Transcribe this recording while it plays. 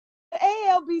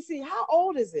AALBC, how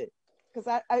old is it?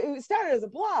 Because it started as a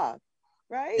blog,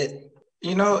 right? It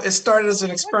started as an When did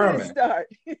it experiment. start?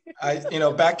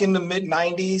 Back in the mid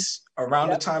 90s, around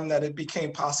the Yep. time that it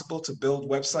became possible to build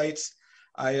websites,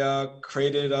 I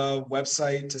created a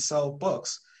website to sell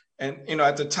books. And,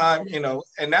 at the time,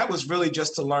 and that was really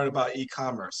just to learn about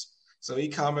e-commerce. So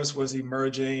e-commerce was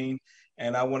emerging,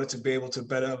 and I wanted to be able to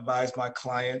better advise my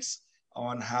clients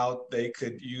on how they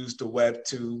could use the web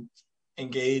to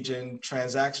engage in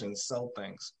transactions, sell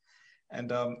things.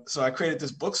 And so I created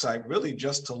this book site really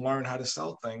just to learn how to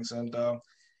sell things. And Because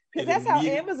it that's how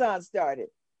immediately, Amazon started.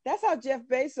 That's how Jeff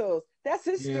Bezos, that's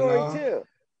his you story know, too.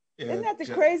 yeah. Isn't that the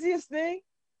craziest thing?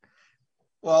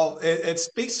 Well, it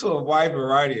speaks to a wide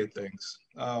variety of things.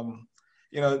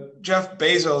 Jeff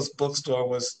Bezos' bookstore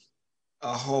was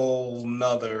a whole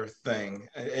nother thing.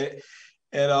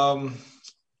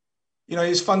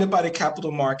 He's funded by the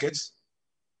capital markets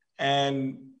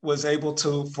and was able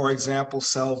to, for example,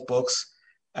 sell books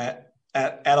at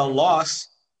a loss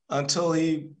until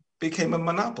he became a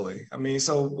monopoly. I mean,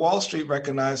 so Wall Street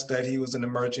recognized that he was an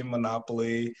emerging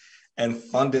monopoly and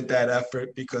funded that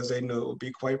effort because they knew it would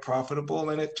be quite profitable,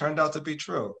 and it turned out to be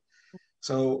true.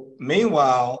 So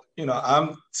meanwhile,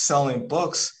 I'm selling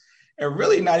books and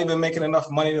really not even making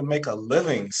enough money to make a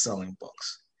living selling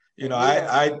books. Yeah.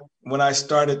 I when I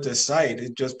started this site,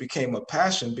 it just became a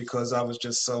passion because I was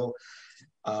just so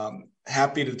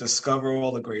happy to discover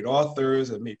all the great authors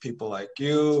and meet people like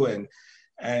you, and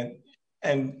and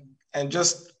and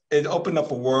just it opened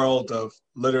up a world of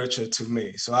literature to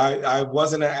me. So I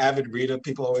wasn't an avid reader.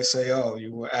 People always say, "Oh,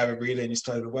 you were an avid reader and you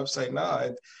started a website."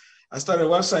 No, I started a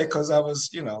website because I was,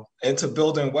 into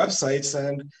building websites,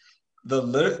 and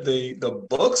the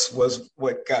books was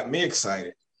what got me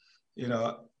excited. You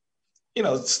know,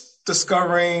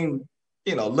 discovering,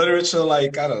 literature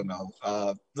like, I don't know,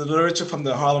 the literature from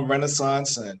the Harlem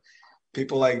Renaissance and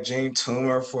people like Jane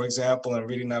Toomer, for example, and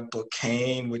reading that book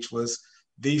Cain, which was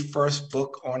the first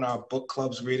book on our book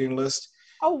club's reading list.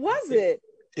 Oh, was it?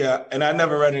 Yeah, and I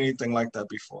never read anything like that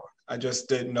before. I just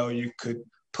didn't know you could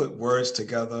put words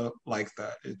together like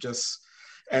that. It just,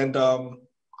 and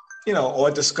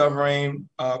or discovering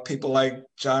people like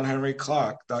John Henry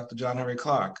Clark, Dr. John Henry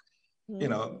Clark. You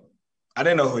Hmm. know, I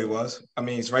didn't know who he was. I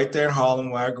mean, he's right there in Harlem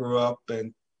where I grew up,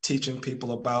 and teaching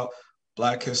people about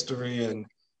Black history. And,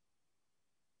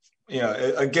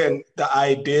 again, the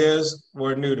ideas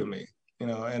were new to me,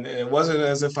 and it wasn't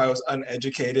as if I was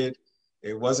uneducated.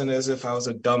 It wasn't as if I was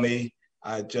a dummy.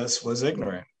 I just was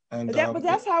ignorant. And But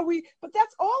that's how but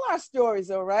that's all our stories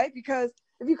though, right? Because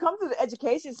if you come to the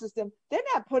education system, they're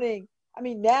not putting, I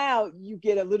mean, now you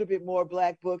get a little bit more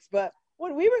black books, but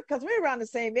when because we were around the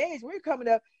same age, we were coming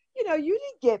up, you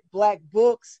didn't get black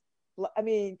books. I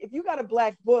mean, if you got a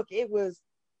black book, it was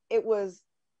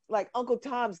like Uncle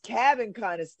Tom's Cabin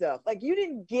kind of stuff. Like you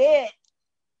didn't get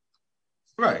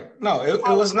right. No, it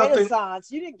Harlem was nothing.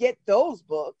 Renaissance, you didn't get those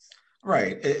books.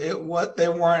 Right. It what they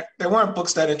weren't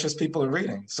books that interest people in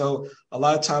reading. So a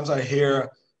lot of times I hear,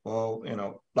 well,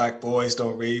 black boys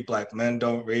don't read, black men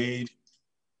don't read.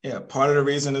 Yeah, part of the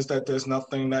reason is that there's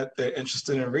nothing that they're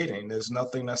interested in reading. There's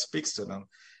nothing that speaks to them.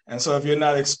 And so if you're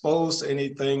not exposed to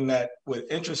anything that would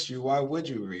interest you, why would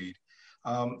you read?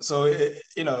 So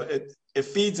it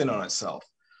feeds in on itself.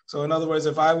 So in other words,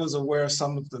 if I was aware of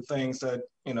some of the things that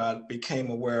I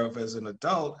became aware of as an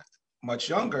adult, much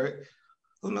younger,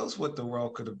 who knows what the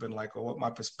world could have been like, or what my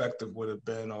perspective would have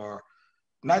been, or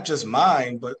not just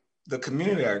mine, but the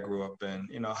community I grew up in.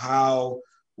 How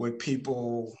would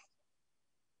people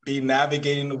be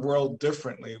navigating the world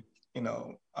differently, you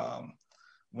know, um,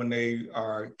 when they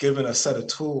are given a set of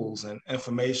tools and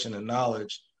information and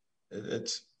knowledge?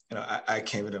 It's, I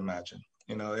can't even imagine,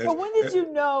 So when did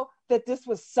you know that this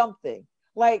was something?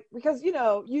 Like because you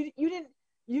didn't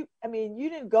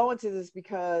go into this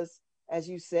because, as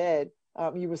you said,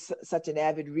 you were such an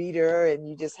avid reader and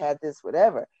you just had this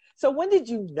whatever. So when did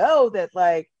you know that,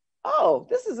 like, oh,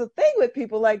 this is a thing with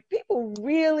people? Like people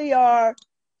really are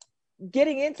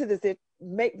getting into this.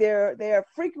 They're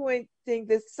frequenting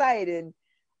this site, and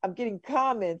I'm getting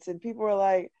comments, and people are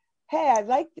like, "Hey, I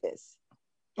like this."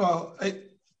 well,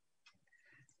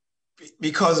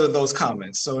 because of those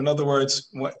comments. So in other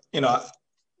words,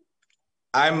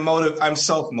 I'm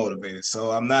self-motivated.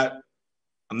 So I'm not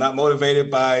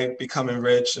motivated by becoming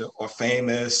rich or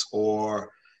famous, or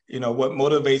what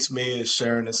motivates me is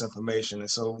sharing this information.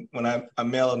 And so when I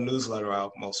mail a newsletter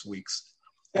out most weeks,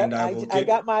 and Yep, I I will I get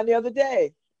got mine the other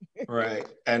day. right,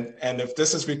 and if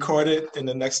this is recorded in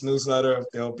the next newsletter,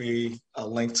 there'll be a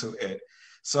link to it.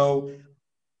 So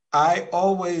I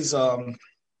always um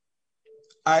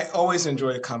I always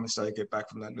enjoy the comments that I get back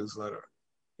from that newsletter.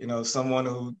 someone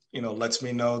who, lets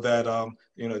me know that,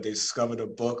 they discovered a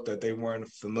book that they weren't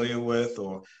familiar with,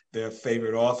 or their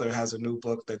favorite author has a new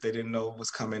book that they didn't know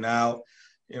was coming out.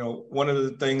 One of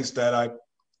the things that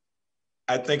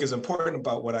I think is important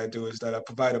about what I do is that I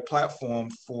provide a platform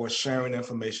for sharing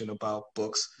information about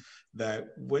books that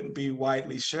wouldn't be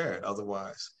widely shared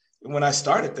otherwise. When I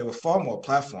started, there were far more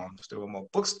platforms. There were more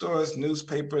bookstores,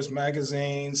 newspapers,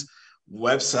 magazines,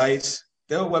 websites.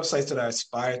 There were websites that I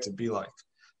aspired to be like,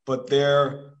 but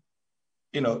there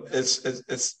are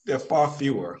far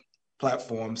fewer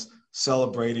platforms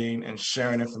celebrating and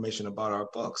sharing information about our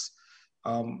books.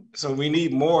 So we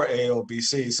need more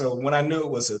AALBC. So when I knew it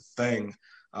was a thing,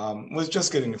 was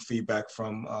just getting the feedback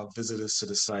from visitors to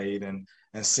the site, and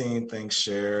seeing things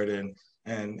shared,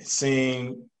 and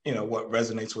seeing what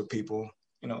resonates with people.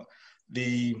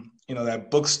 That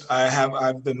books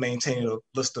I've been maintaining a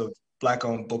list of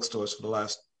Black-owned bookstores for the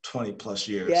last 20 plus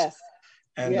years. Yes.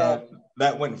 And yeah.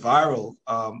 That went viral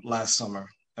last summer.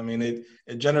 I mean,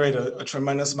 it generated a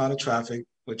tremendous amount of traffic,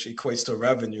 which equates to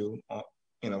revenue,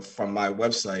 from my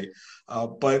website.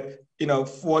 But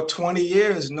for 20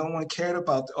 years, no one cared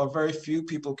about, or very few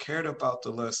people cared about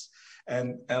the list.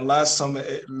 And last summer,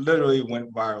 it literally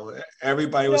went viral.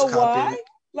 Everybody was copying why? it.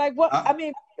 Like what? I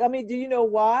mean, do you know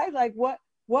why? Like what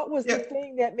was Yeah. the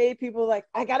thing that made people like,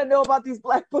 I got to know about these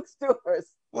Black bookstores?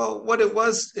 Well, what it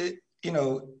was,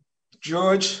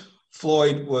 George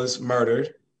Floyd was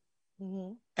murdered,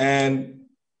 Mm-hmm. and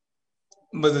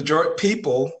majority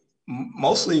people,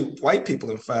 mostly white people,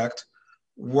 in fact,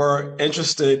 were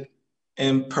interested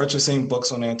in purchasing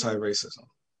books on anti-racism.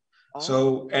 Oh.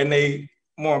 So, and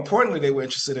more importantly, they were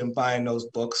interested in buying those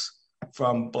books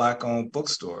from Black-owned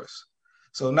bookstores.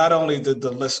 So not only did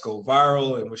the list go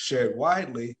viral and was shared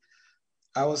widely,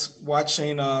 I was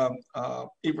watching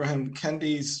Ibrahim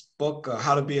Kendi's book,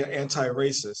 How to Be an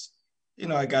Anti-Racist.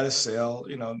 I got a sale,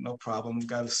 no problem.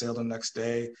 Got a sale the next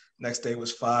day. Next day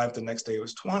was 5, the next day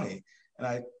was 20. And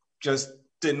I just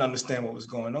didn't understand what was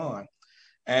going on.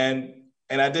 And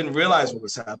I didn't realize what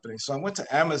was happening. So I went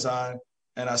to Amazon,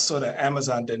 and I saw that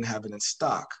Amazon didn't have it in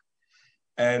stock.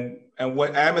 And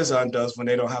what Amazon does when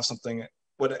they don't have something,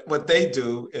 what they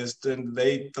do is then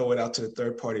they throw it out to the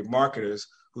third-party marketers,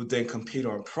 who then compete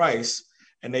on price,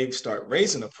 and they start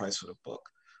raising the price for the book.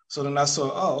 So then I saw,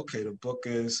 oh, okay, the book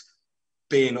is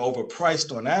being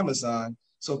overpriced on Amazon.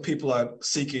 So people are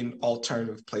seeking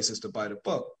alternative places to buy the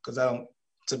book, because I don't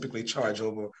typically charge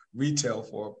over retail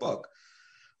for a book.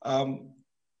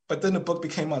 But then the book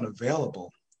became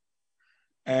unavailable.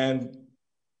 And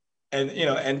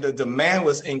the demand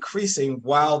was increasing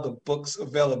while the book's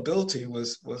availability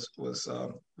was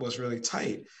really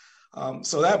tight.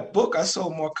 So that book, I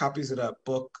sold more copies of that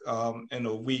book in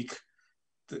a week,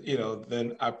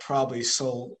 than I probably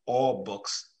sold all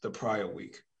books the prior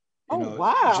week.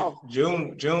 Wow.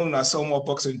 June, I sold more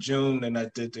books in June than I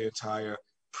did the entire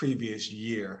previous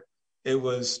year. It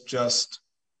was just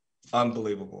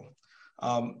unbelievable.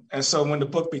 And so when the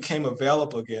book became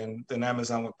available again, then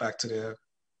Amazon went back to their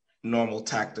normal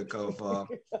tactic of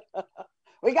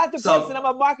we got the books, and I'm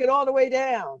gonna mark it all the way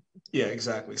down. Yeah,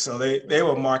 exactly. So they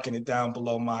were marking it down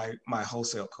below my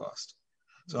wholesale cost.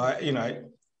 So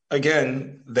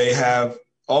again, they have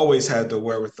always had the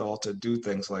wherewithal to do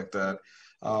things like that.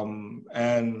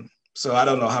 And so I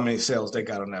don't know how many sales they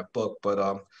got on that book,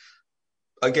 but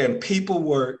again, people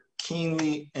were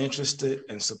keenly interested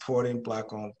in supporting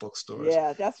Black-owned bookstores.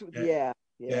 Yeah,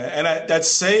 yeah. And that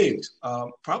saved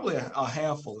probably a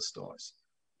handful of stores.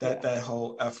 That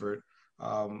whole effort,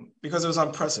 because it was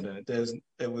unprecedented.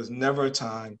 It was never a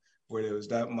time where there was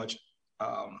that much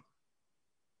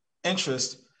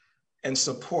interest and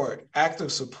support,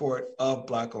 active support of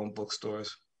Black-owned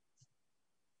bookstores.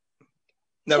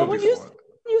 Never before.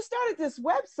 When you started this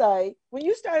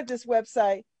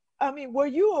website, I mean, were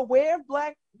you aware of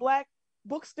Black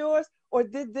bookstores, or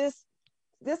did this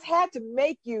had to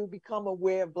make you become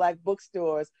aware of Black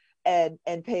bookstores and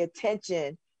pay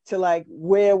attention to, like,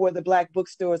 where were the Black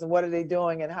bookstores and what are they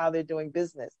doing and how they're doing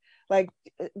business? Like,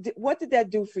 what did that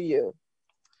do for you?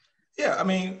 Yeah, I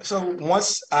mean, so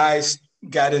once I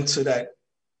got into the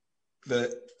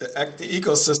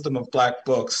ecosystem of Black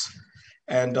books,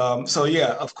 and so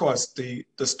yeah, of course, the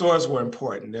stores were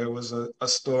important. There was a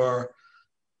store,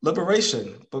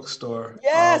 Liberation Bookstore.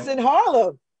 Yes, in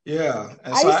Harlem. Yeah,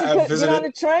 and so I used to visited. Get on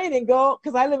the train and go,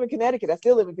 because I live in Connecticut. I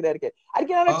still live in Connecticut. I'd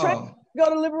get on the train,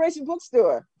 go to Liberation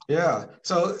Bookstore. Yeah,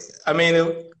 so I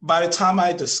mean, by the time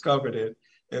I discovered it,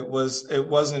 it was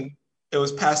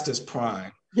past its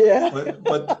prime. Yeah.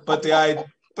 But the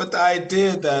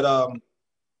idea that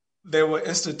there were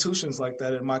institutions like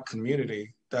that in my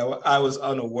community that I was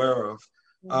unaware of,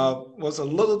 was a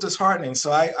little disheartening.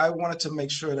 So I wanted to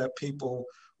make sure that people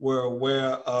were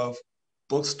aware of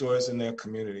bookstores in their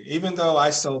community. Even though I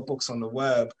sell books on the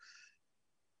web,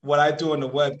 what I do on the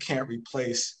web can't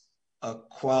replace a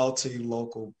quality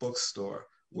local bookstore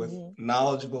with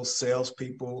knowledgeable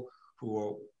salespeople who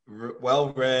are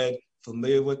well read,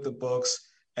 familiar with the books,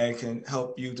 and can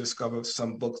help you discover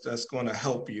some books that's going to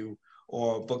help you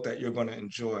or a book that you're going to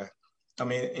enjoy. I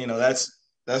mean,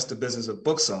 that's the business of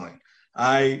book selling.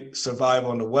 I survive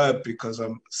on the web because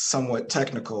I'm somewhat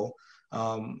technical,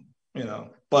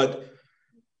 but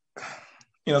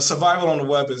survival on the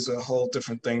web is a whole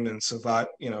different thing than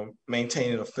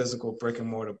maintaining a physical brick and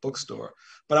mortar bookstore.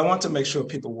 But I want to make sure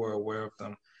people were aware of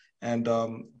them. And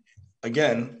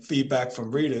again, feedback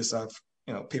from readers,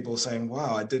 people saying,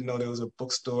 wow, I didn't know there was a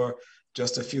bookstore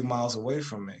just a few miles away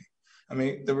from me. I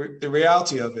mean, the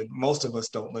reality of it, most of us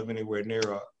don't live anywhere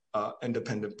near a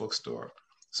independent bookstore.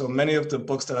 So many of the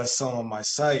books that I sell on my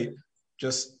site,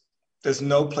 there's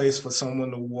no place for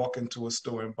someone to walk into a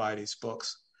store and buy these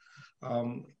books.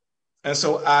 And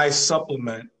so I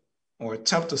supplement or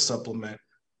attempt to supplement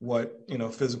what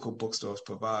physical bookstores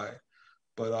provide.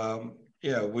 But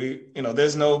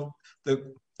there's no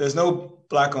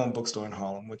Black-owned bookstore in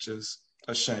Harlem, which is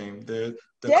a shame. The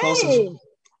closest,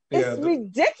 it's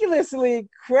ridiculously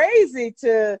crazy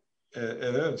to.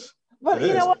 It is. But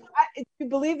you know what? You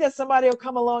believe that somebody will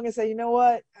come along and say, you know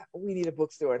what? We need a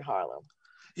bookstore in Harlem.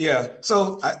 Yeah.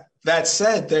 So that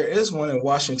said, there is one in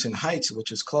Washington Heights,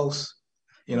 which is close,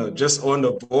 just on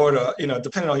the border,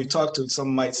 depending on who you talk to,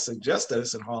 some might suggest that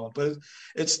it's in Harlem, but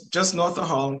it's just north of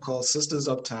Harlem called Sisters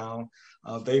Uptown.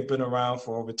 They've been around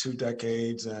for over 2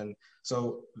 decades. And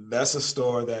so that's a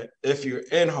store that if you're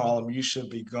in Harlem, you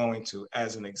should be going to,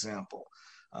 as an example.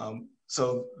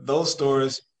 So those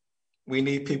stores, we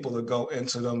need people to go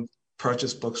into them,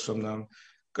 purchase books from them,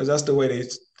 because that's the way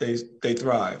they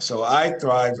thrive. So I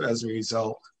thrive as a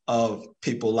result of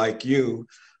people like you,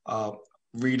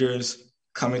 readers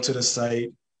coming to the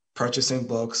site, purchasing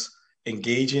books,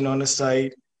 engaging on the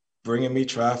site, bringing me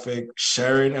traffic,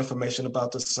 sharing information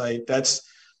about the site.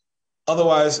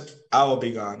 Otherwise, I will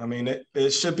be gone. I mean,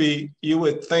 it should be, you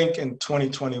would think in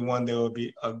 2021, there would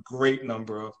be a great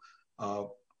number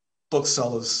of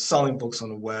booksellers selling books on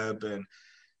the web.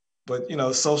 But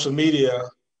social media,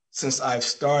 since I've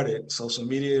started, social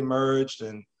media emerged,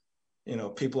 and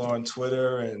people are on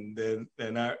Twitter, and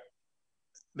they're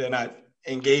not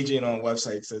engaging on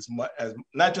websites as much as,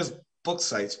 not just book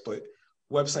sites, but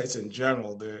websites in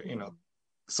general. They're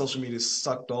social media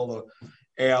sucked all the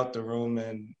air out the room,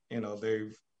 and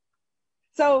they've.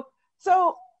 So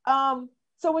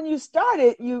when you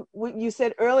started, what you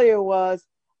said earlier was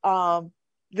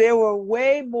there were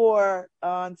way more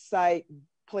on-site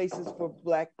places for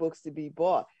Black books to be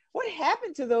bought. What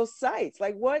happened to those sites?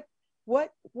 Like what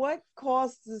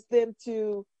causes them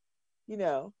to,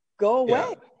 go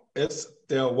away? Yeah.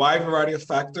 There are a wide variety of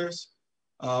factors,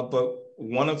 but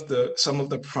some of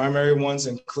the primary ones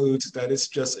includes that it's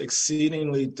just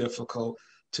exceedingly difficult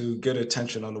to get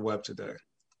attention on the web today.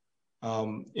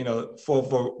 For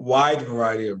a wide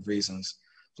variety of reasons.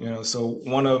 So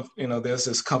there's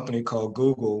this company called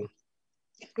Google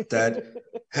that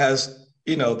has,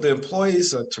 the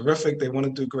employees are terrific. They want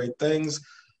to do great things,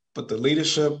 but the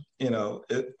leadership,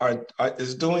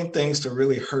 is doing things to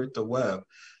really hurt the web.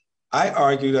 I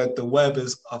argue that the web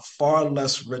is a far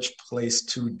less rich place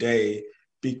today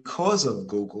because of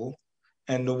Google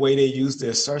and the way they use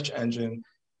their search engine.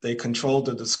 They control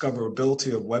the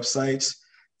discoverability of websites.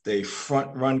 They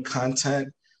front run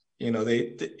content. So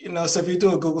if you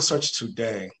do a Google search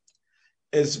today,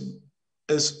 it's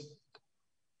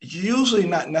usually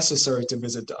not necessary to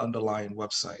visit the underlying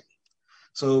website.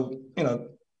 So,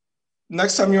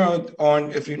 next time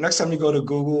next time you go to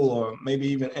Google, or maybe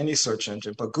even any search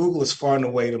engine, but Google is far and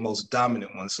away the most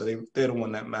dominant one. So they're the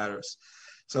one that matters.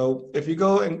 So if you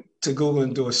go into Google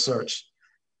and do a search,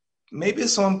 maybe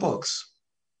it's on books.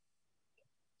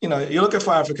 You're looking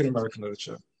for African American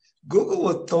literature. Google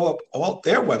will throw up all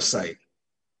their website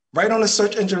right on the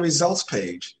search engine results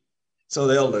page. So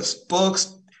they'll list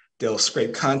books, they'll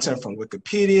scrape content from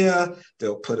Wikipedia,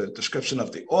 they'll put a description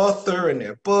of the author in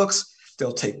their books,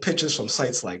 they'll take pictures from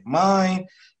sites like mine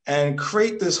and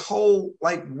create this whole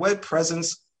web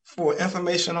presence for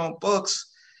information on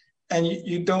books. And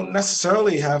you don't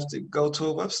necessarily have to go to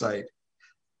a website.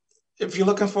 If you're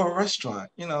looking for a restaurant,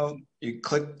 you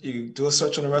do a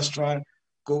search on a restaurant,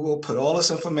 Google put all this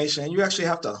information, and you actually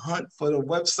have to hunt for the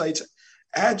website's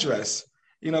address,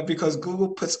 because Google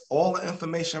puts all the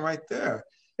information right there.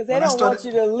 Because they don't want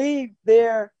you to leave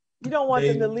their You don't want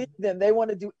them to They leave them. They want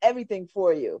to do everything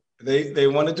for you. they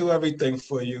want to do everything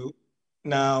for you.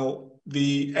 Now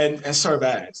and serve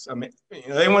ads. I mean,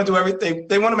 they want to do everything.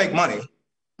 They want to make money,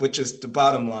 which is the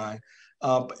bottom line,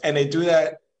 and they do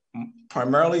that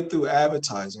primarily through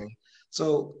advertising.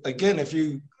 So again, if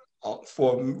you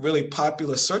for really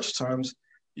popular search terms,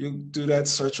 you do that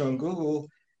search on Google,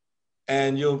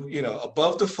 and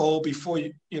above the fold before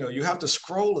you have to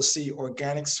scroll to see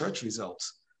organic search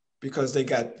results because they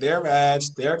got their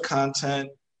ads, their content,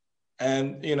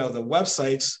 and the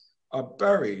websites are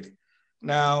buried.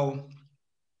 Now,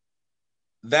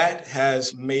 that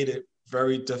has made it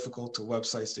very difficult to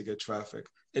websites to get traffic.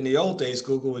 In the old days,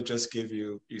 Google would just give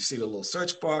you see the little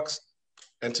search box,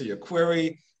 enter your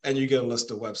query, and you get a list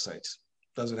of websites.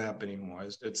 Doesn't happen anymore.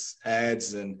 It's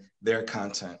ads and their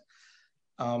content.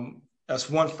 That's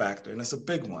one factor, and it's a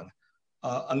big one.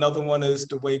 Another one is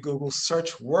the way Google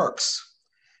search works.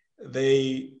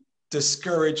 They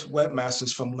discourage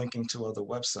webmasters from linking to other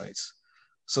websites.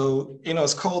 So,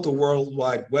 it's called the World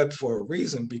Wide Web for a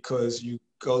reason, because you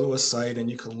go to a site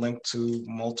and you can link to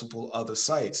multiple other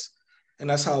sites. And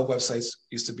that's how websites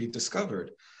used to be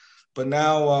discovered. But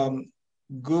now,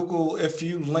 Google, if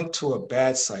you link to a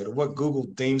bad site or what Google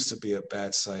deems to be a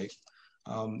bad site,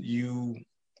 you'll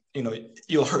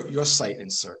hurt your site in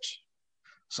search.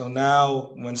 So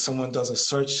now when someone does a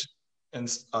search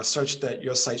that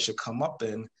your site should come up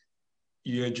in,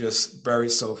 you're just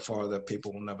buried so far that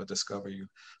people will never discover you.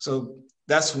 So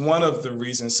that's one of the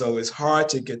reasons. So it's hard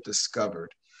to get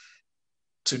discovered.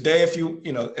 Today,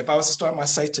 if I was to start my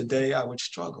site today, I would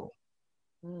struggle.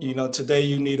 Today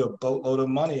you need a boatload of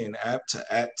money and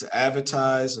to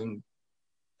advertise and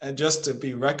just to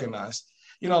be recognized.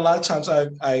 A lot of times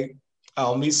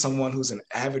I'll meet someone who's an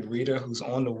avid reader who's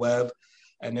on the web,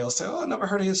 and they'll say, "Oh, I never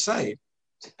heard of your site,"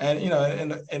 and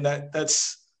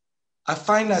that's I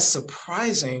find that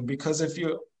surprising, because if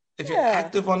you're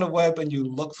active on the web and you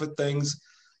look for things,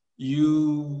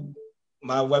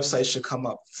 my website should come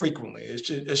up frequently.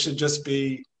 It should just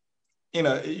be,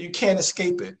 you can't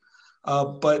escape it.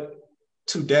 But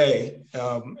today,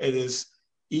 it is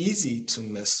easy to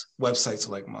miss websites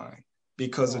like mine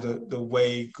because of the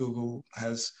way Google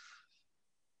has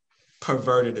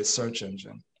perverted its search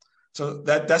engine. So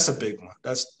that's a big one.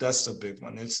 That's a big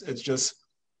one. It's just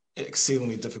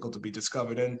exceedingly difficult to be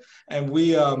discovered. And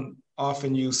we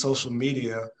often use social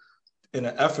media in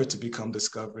an effort to become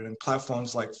discovered. And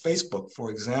platforms like Facebook,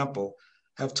 for example,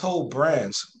 have told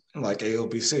brands like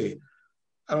AALBC,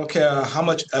 I don't care how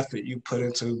much effort you put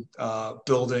into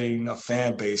building a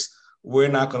fan base, we're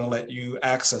not going to let you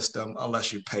access them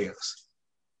unless you pay us.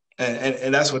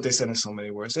 And that's what they said in so many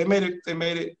words. They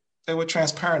were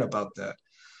transparent about that.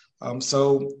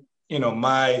 So,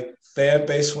 my fan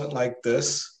base went like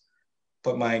this,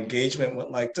 but my engagement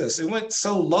went like this. It went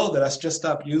so low that I just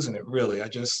stopped using it, really.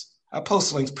 I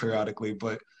post links periodically,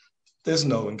 but there's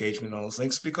no engagement on those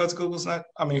links because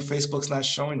Facebook's not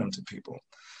showing them to people.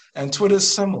 And Twitter's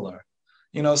similar.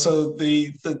 So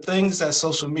the things that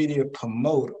social media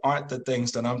promote aren't the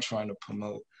things that I'm trying to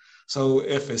promote. So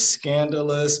if it's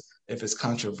scandalous, if it's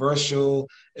controversial,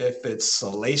 if it's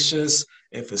salacious,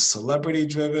 if it's celebrity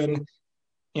driven,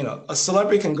 a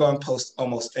celebrity can go and post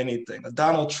almost anything. A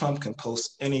Donald Trump can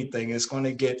post anything. It's going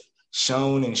to get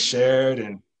shown and shared.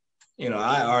 And,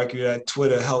 I argue that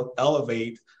Twitter helped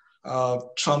elevate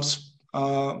Trump's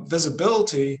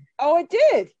visibility. Oh, it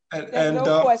did. And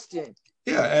no question.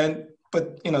 Yeah.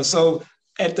 So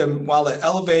while they're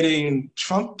elevating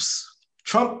Trump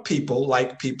people,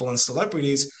 like people and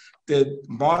celebrities, they're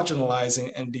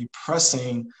marginalizing and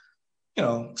depressing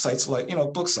sites like,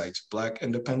 book sites, Black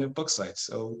independent book sites.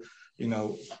 So,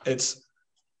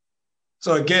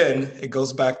 so again, it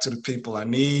goes back to the people. I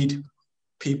need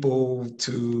people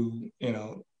to,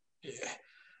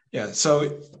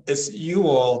 so it's you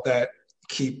all that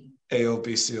keep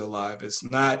AALBC alive. It's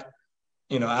not,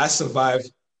 I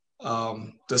survived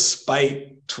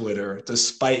despite Twitter,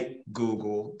 despite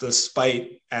Google,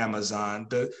 despite Amazon.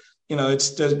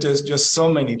 There's just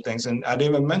so many things. And I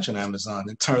didn't even mention Amazon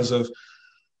in terms of,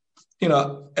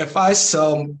 if I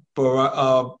sell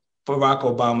Barack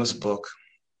Obama's book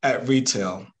at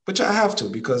retail, which I have to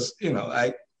because,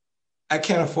 I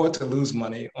can't afford to lose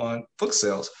money on book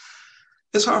sales.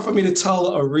 It's hard for me to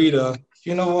tell a reader,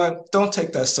 you know what, don't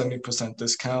take that 70%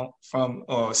 discount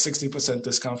or 60%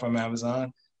 discount from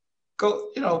Amazon.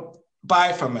 Go,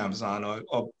 buy from Amazon or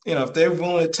if they're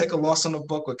willing to take a loss on the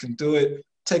book or can do it,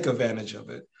 take advantage of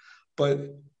it.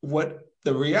 But what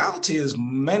the reality is,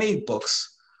 many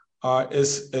books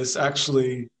is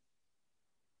actually,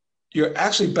 you're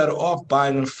actually better off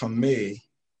buying them from me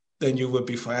than you would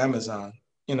be for Amazon.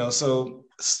 So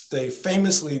they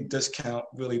famously discount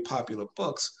really popular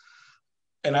books,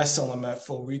 and I sell them at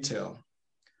full retail.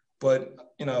 But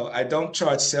I don't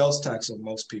charge sales tax on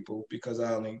most people because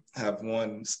I only have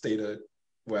one state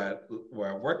where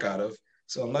I work out of.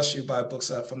 So unless you buy books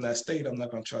out from that state, I'm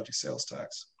not going to charge you sales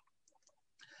tax.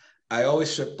 I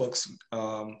always ship books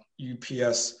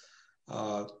UPS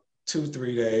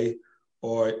 2-3 day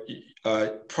or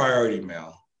priority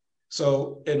mail.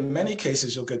 So in many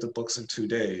cases, you'll get the books in 2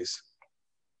 days.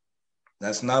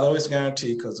 That's not always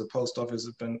guaranteed because the post office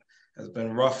has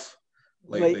been rough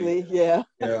lately. Yeah.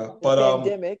 Yeah, The but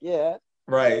pandemic, yeah.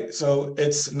 right. So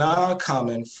it's not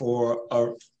uncommon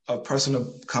for a person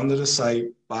to come to the site,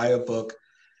 buy a book.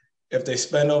 If they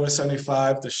spend over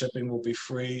 75, the shipping will be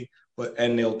free,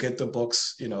 and they'll get the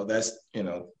books, that's,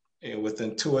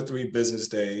 within 2 or 3 business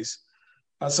days.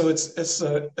 So it's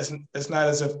not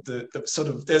as if the sort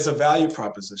of there's a value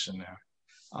proposition there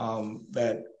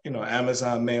that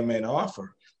Amazon may or may not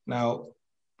offer. Now,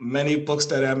 many books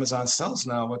that Amazon sells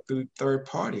now are through third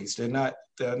parties. They're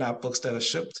not books that are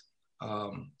shipped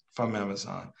from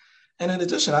Amazon. And in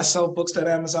addition, I sell books that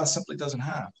Amazon simply doesn't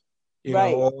have.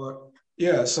 Right.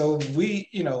 So we,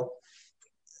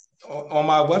 on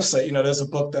my website, there's a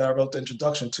book that I wrote the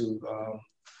introduction to.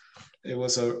 It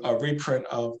was a reprint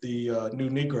of the New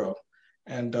Negro,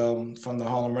 and from the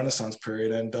Harlem Renaissance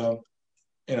period. And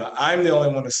I'm the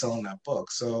only one that's selling that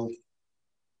book. So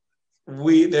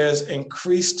there's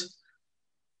increased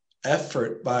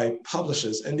effort by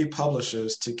publishers, indie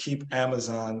publishers, to keep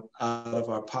Amazon out of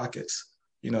our pockets,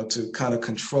 to kind of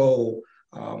control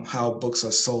how books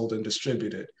are sold and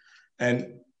distributed.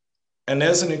 And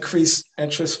there's an increased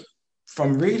interest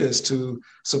from readers to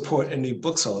support indie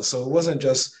booksellers. So it wasn't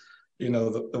just,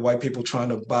 the white people trying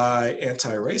to buy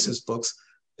anti-racist books.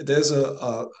 There's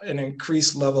an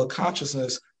increased level of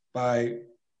consciousness by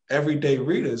everyday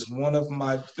readers. One of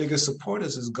my biggest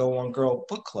supporters is Go On Girl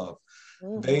Book Club.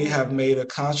 Mm-hmm. They have made a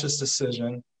conscious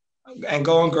decision, and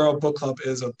Go On Girl Book Club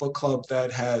is a book club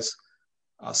that has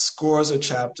scores of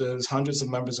chapters, hundreds of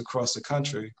members across the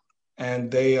country,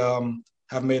 and they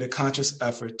have made a conscious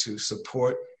effort to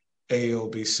support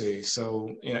AALBC.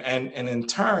 So, and in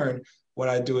turn, what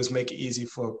I do is make it easy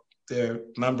for their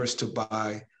members to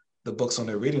buy the books on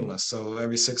their reading list. So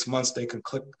every 6 months, they could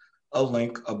click a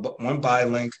link, one buy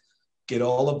link, get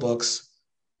all the books,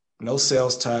 no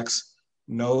sales tax,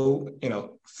 no,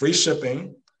 free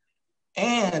shipping,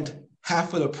 and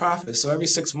half of the profit. So every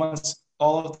 6 months,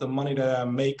 all of the money that I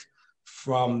make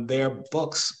from their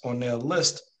books on their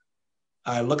list,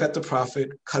 I look at the profit,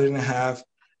 cut it in half,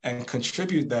 and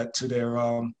contribute that to their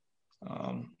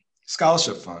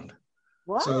scholarship fund.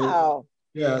 Wow.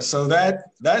 So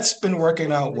that's been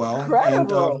working out well.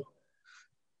 Incredible. And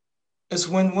it's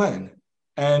win-win.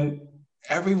 And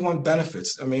everyone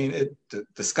benefits. I mean,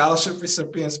 the scholarship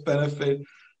recipients benefit,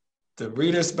 the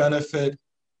readers benefit,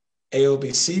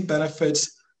 AALBC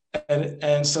benefits,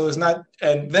 and so it's not,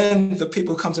 and then the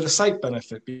people who come to the site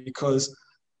benefit because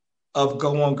of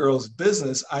Go On Girl's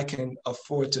business. I can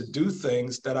afford to do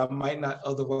things that I might not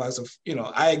otherwise have,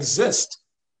 I exist,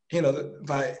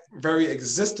 my very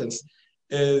existence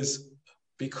is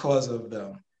because of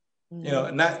them.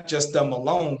 Not just them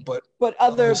alone, but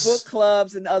other book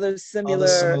clubs and other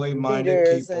similarly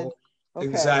minded people. Okay.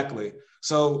 Exactly.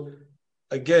 So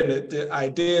again, the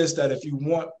idea is that if you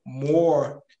want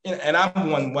more, and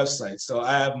I'm one website, so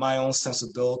I have my own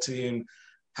sensibility and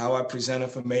how I present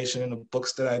information and the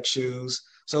books that I choose.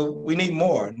 So we need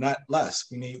more, not less.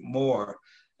 We need more.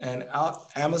 And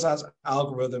Amazon's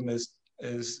algorithm is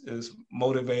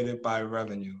motivated by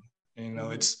revenue.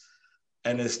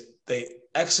 They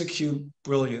execute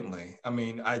brilliantly. I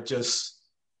mean, I just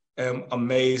am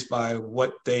amazed by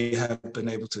what they have been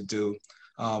able to do.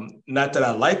 Not that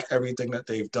I like everything that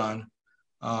they've done.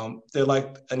 They're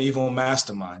like an evil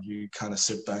mastermind. You kind of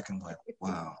sit back and like,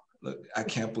 wow, look, I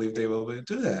can't believe they were able to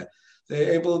do that.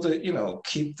 They're able to,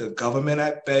 keep the government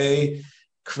at bay,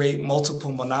 create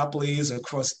multiple monopolies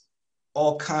across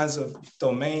all kinds of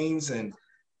domains, and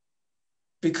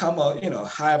become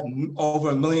have over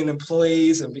 1 million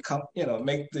employees and become,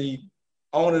 make the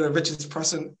owner the richest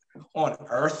person on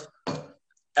earth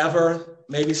ever,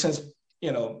 maybe since,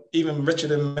 even richer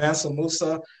than Mansa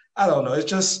Musa. I don't know. It's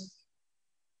just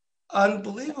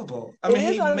unbelievable. I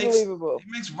mean, he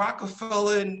makes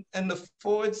Rockefeller and the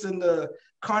Fords and the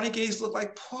Carnegies look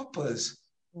like paupers.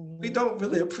 Mm-hmm. We don't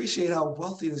really appreciate how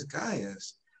wealthy this guy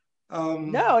is.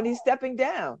 No, and he's stepping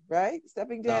down, right?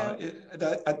 Stepping down.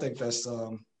 I think that's,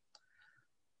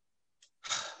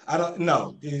 I don't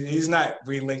know. He's not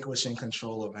relinquishing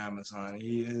control of Amazon.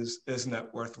 His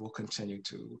net worth will continue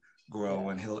to grow,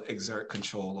 and he'll exert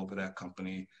control over that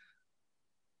company,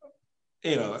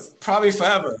 probably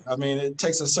forever. I mean, it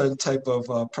takes a certain type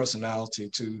of personality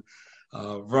to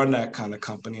run that kind of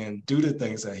company and do the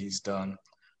things that he's done.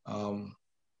 Um,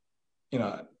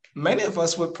 Many of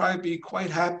us would probably be quite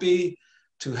happy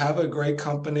to have a great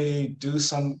company, do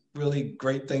some really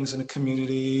great things in the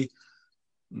community.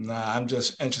 Nah, I'm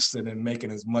just interested in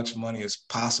making as much money as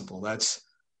possible. That's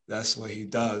what he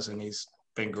does, and he's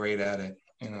been great at it.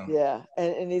 Yeah,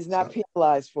 and he's not So,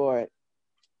 penalized for it.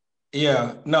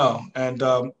 yeah, no, and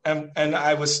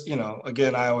I was,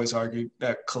 again, I always argue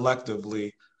that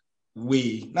collectively,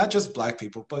 we, not just Black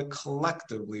people, but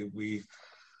collectively, we're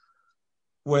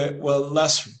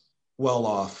less well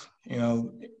off.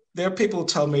 There are people who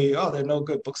tell me, "Oh, there are no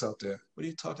good books out there." What are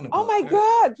you talking Oh about? my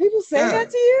God, people say Yeah, that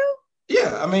to you?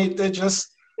 yeah. I mean, they're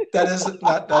just that is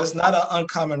not an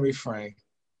uncommon refrain.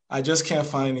 I just can't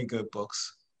find any good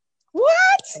books.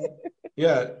 What?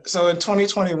 Yeah. So in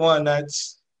 2021,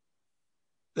 that's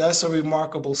a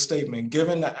remarkable statement.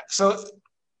 Given that, so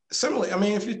similarly, I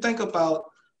mean, if you think about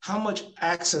how much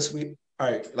access all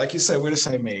right, like you said, we're the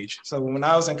same age. So when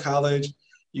I was in college,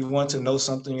 you want to know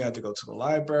something, you had to go to the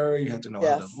library, you had to know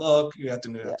how to Yes. look, you had to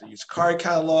know how Yeah. to use card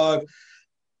catalog,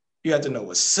 you had to know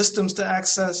what systems to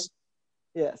access.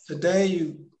 Yes. Today,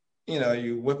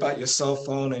 you whip out your cell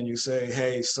phone and you say,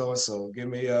 "Hey, so and so, give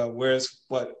me where's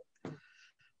what."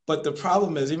 But the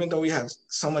problem is, even though we have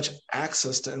so much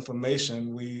access to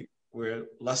information, we're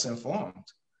less informed,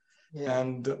 Yeah.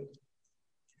 and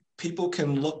people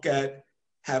can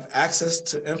have access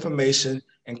to information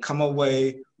and come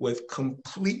away with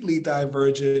completely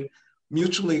divergent,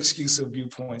 mutually exclusive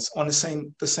viewpoints on the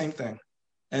same thing.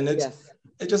 And Yes.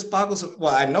 it just boggles.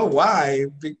 Well, I know why.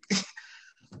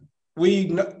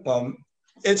 Well,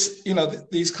 it's,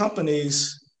 these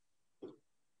companies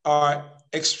are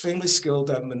extremely skilled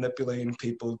at manipulating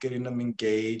people, getting them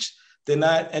engaged. They're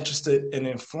not interested in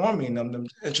informing them, they're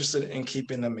interested in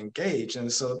keeping them engaged.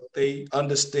 And so they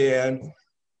understand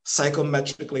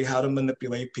psychometrically how to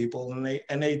manipulate people, and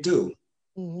they do.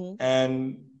 Mm-hmm.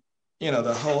 And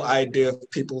the whole idea of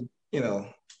people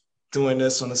doing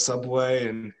this on the subway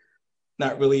and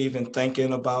not really even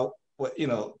thinking about what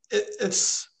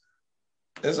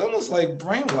it's almost like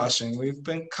brainwashing. We've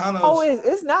been kind of. Oh,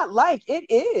 it's not like it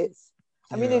is.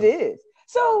 I mean, it Yeah, is.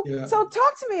 So, yeah. so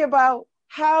talk to me about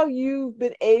how you've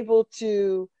been able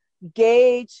to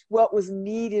gauge what was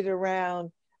needed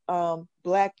around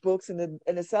Black books and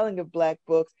the selling of Black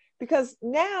books, because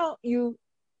now you've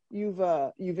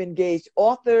engaged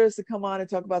authors to come on and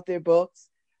talk about their books,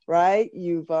 right?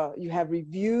 You have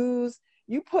reviews.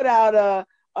 You put out a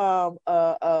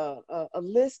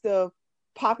list of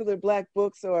popular Black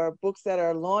books or books that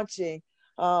are launching.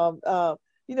 Um, uh,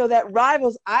 that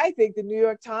rivals, I think, the New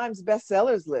York Times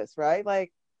bestsellers list, right?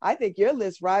 Like, I think your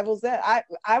list rivals that.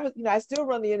 I still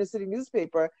run the inner city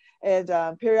newspaper, and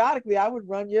periodically I would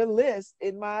run your list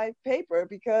in my paper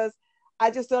because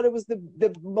I just thought it was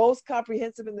the most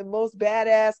comprehensive and the most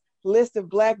badass list of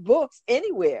Black books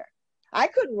anywhere. I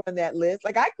couldn't run that list.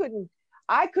 Like, I couldn't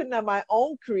on my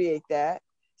own create that.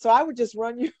 So I would just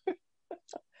run you.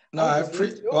 No,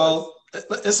 yours. well,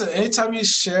 listen, anytime you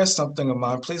share something of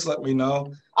mine, please let me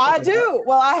know. I Because do.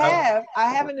 Well, I, I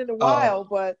haven't in a oh, while,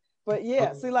 but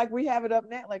yeah. oh, See, like we have it up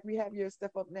now. Like we have your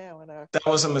stuff up now, and that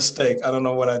was a mistake. I don't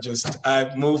know what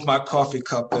I moved my coffee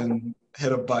cup and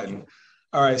hit a button.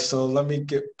 All right, so let me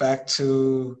get back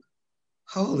to,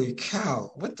 holy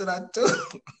cow, what did I do?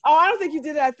 oh, I don't think you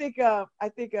did it. I think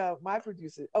my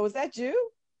producer. Oh, was that you?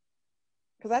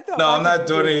 Because I thought No, my I'm not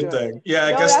producer doing was doing it. anything. Yeah,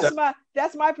 I No, guess that.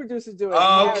 that's my producer doing it.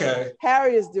 Oh, Harry. okay.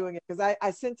 Harry is doing it because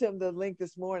I sent him the link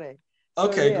this morning. So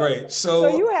Okay, yeah. great.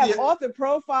 So you So, have yeah, author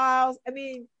profiles. I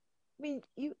mean, you.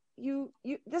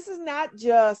 This is not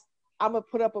just I'm gonna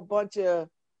put up a bunch of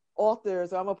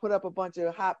authors or I'm gonna put up a bunch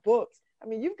of hot books. I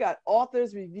mean, you've got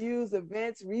authors, reviews,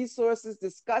 events, resources,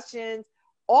 discussions,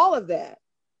 all of that.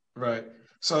 right.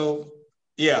 So,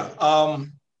 yeah,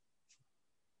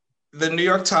 the New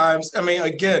York Times, I mean,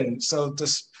 again, so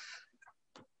this,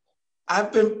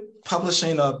 I've been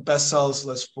publishing a bestsellers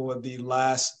list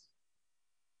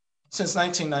since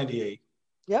 1998.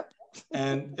 Yep.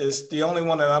 And it's the only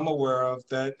one that I'm aware of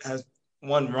that has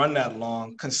one run that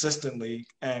long consistently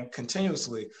and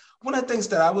continuously. One of the things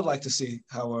that I would like to see,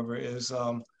 however, is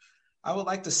I would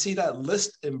like to see that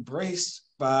list embraced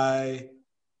by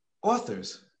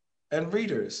authors and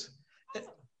readers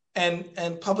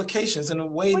and publications in a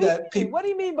way What do you that mean? people, What do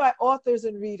you mean by authors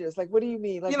and readers? Like, what do you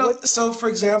mean? Like, what so for them to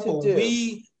example,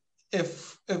 do?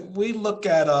 if we look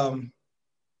at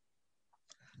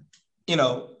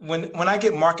when I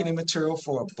get marketing material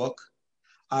for a book,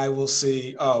 I will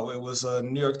see, oh, it was a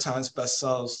New York Times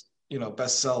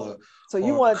bestseller. So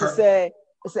you Or wanted to say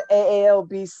it's an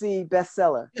AALBC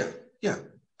bestseller. yeah, yeah.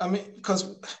 I mean,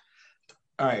 because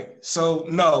all right. So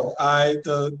no,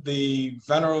 the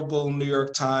venerable New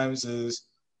York Times is,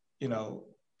 you know,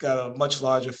 got a much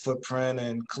larger footprint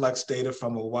and collects data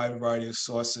from a wide variety of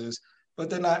sources, but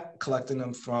they're not collecting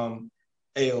them from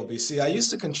AALBC. I used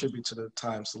to contribute to the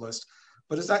Times list,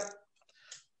 but it's not,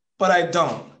 but I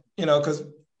don't, because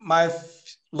my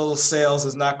little sales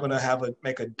is not going to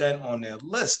make a dent on their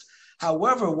list.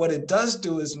 However, what it does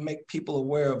do is make people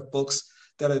aware of books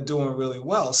that are doing really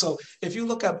well. So if you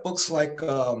look at books like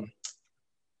Claude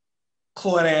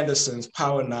Anderson's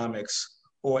Powernomics,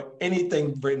 or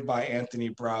anything written by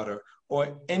Anthony Browder,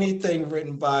 or anything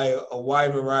written by a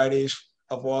wide variety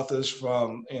of authors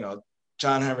from,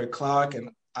 John Henry Clark and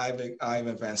Ivan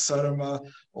Van Sertima,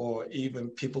 or even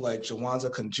people like Jawanza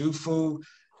Kunjufu.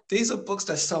 These are books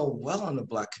that sell well in the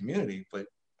Black community, but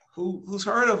who's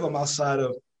heard of them outside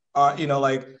of,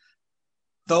 like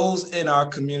those in our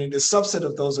community, the subset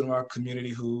of those in our community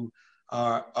who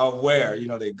are aware,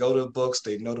 they go to books,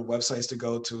 they know the websites to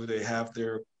go to, they have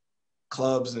their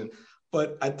clubs,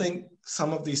 but I think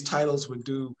some of these titles would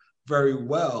do very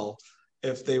well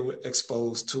if they were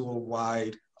exposed to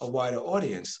a wider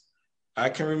audience. I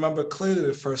can remember clearly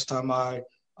the first time I,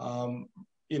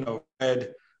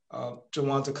 read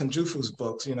Jawanza Kunjufu's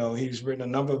books. He's written a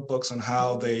number of books on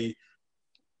how they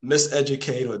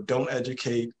miseducate or don't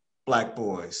educate Black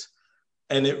boys.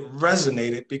 And it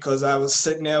resonated because I was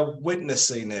sitting there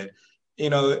witnessing it.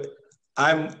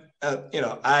 I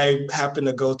happened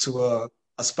to go to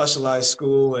a specialized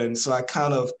school. And so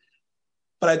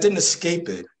but I didn't escape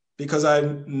it because I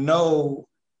know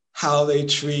how they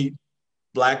treat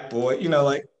Black boy,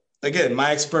 like, again,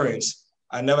 my experience,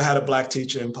 I never had a Black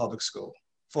teacher in public school,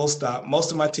 full stop.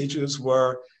 Most of my teachers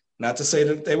were, not to say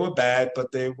that they were bad,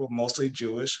 but they were mostly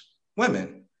Jewish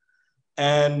women.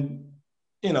 And,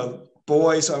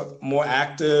 boys are more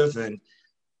active, and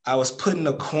I was put in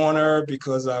a corner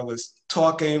because I was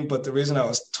talking, but the reason I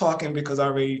was talking because I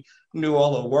already knew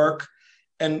all the work.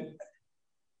 And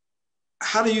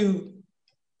how do you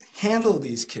handle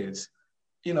these kids?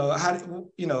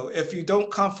 If you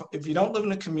don't live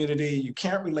in a community, you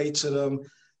can't relate to them,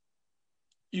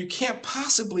 you can't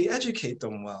possibly educate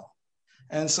them well.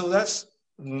 And so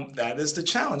that is the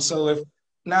challenge. So if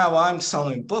now I'm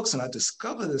selling books and I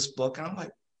discover this book and I'm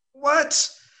like, what?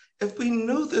 If we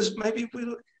knew this,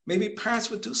 maybe parents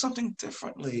would do something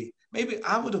differently. Maybe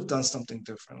I would have done something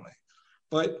differently.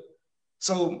 But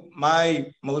so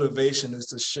my motivation is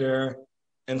to share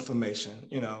information,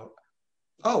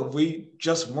 oh, we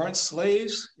just weren't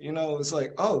slaves. It's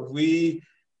like, oh, we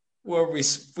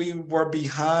were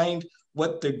behind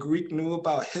what the Greek knew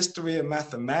about history and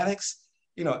mathematics.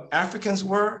 Africans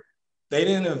were. They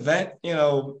didn't invent,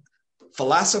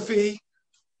 philosophy.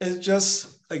 It's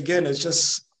just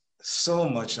so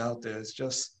much out there. It's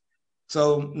just,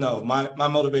 so no, my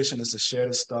motivation is to share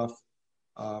this stuff.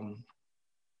 And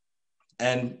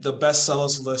the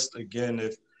bestsellers list, again,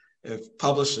 if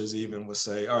publishers even would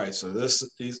say, all right, so this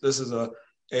is a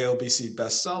AALBC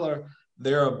bestseller,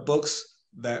 there are books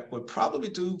that would probably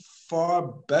do far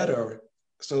better.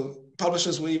 So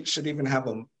publishers should even have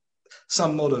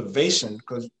some motivation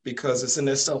because it's in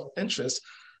their self-interest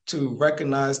to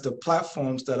recognize the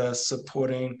platforms that are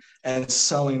supporting and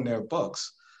selling their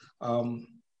books.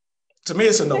 To me,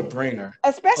 it's a no-brainer.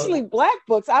 Especially Black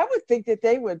books. I would think that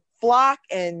they would flock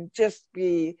and just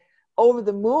be over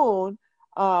the moon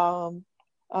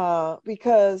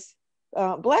because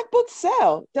Black books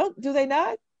sell. Do they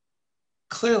not?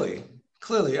 Clearly.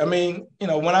 I mean,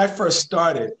 when I first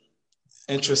started,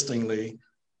 interestingly,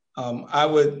 I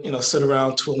would, sit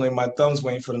around twiddling my thumbs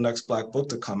waiting for the next Black book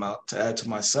to come out to add to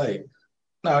my site.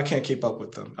 Now I can't keep up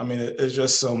with them. I mean, it's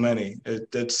just so many.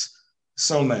 It's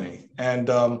so many. And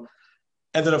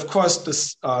then, of course,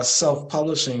 this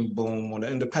self-publishing boom or the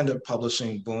independent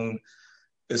publishing boom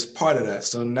is part of that.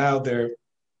 So now there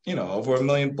are, over 1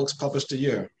 million books published a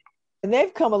year. And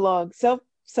they've come along.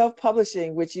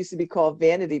 Self-publishing, which used to be called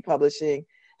vanity publishing,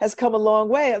 has come a long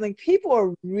way. I mean, people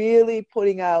are really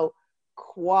putting out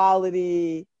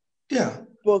quality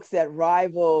books that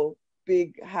rival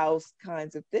big house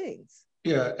kinds of things.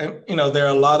 Yeah, and there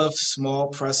are a lot of small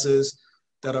presses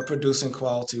that are producing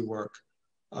quality work.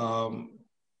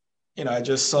 I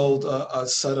just sold a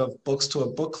set of books to a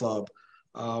book club,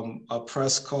 a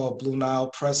press called Blue Nile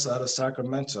Press out of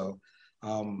Sacramento.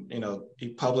 He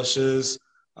publishes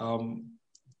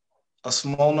a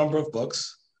small number of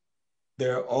books.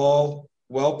 They're all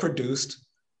well produced,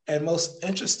 and most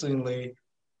interestingly,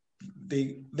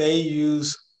 they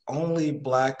use only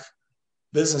Black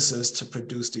businesses to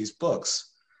produce these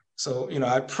books. So,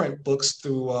 I print books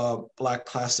through Black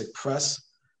Classic Press,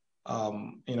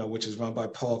 which is run by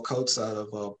Paul Coates out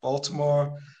of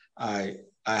Baltimore. I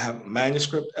have a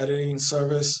manuscript editing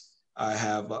service. I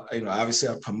have, obviously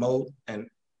I promote and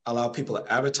allow people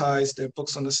to advertise their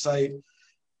books on the site.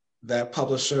 That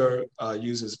publisher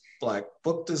uses Black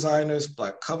book designers,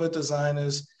 Black cover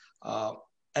designers,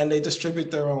 and they distribute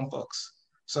their own books.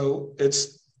 So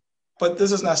but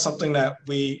this is not something that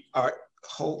we are,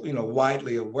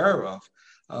 widely aware of,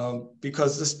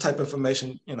 because this type of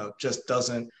information, just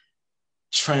doesn't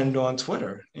trend on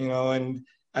Twitter, and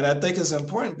I think it's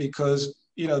important because,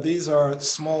 these are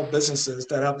small businesses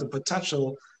that have the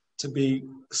potential to be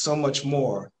so much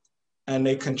more. And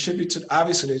they contribute to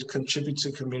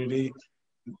community.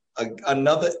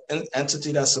 Another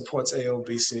entity that supports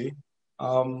AALBC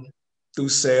through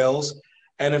sales.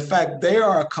 And in fact, they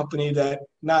are a company that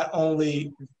not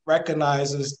only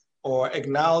recognizes or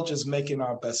acknowledges making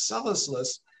our bestsellers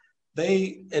list,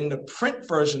 they, in the print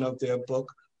version of their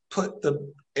book, put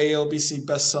the AALBC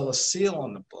bestseller seal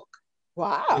on the book.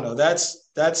 Wow.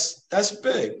 That's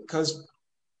big, because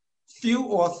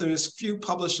few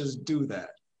publishers do that.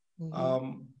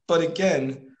 Mm-hmm. But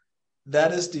again,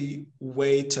 that is the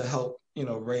way to help,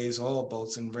 raise all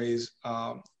boats and raise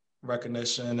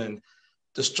recognition. And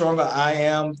the stronger I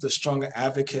am, the stronger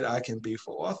advocate I can be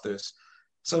for authors.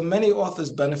 So many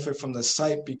authors benefit from the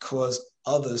site because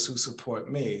others who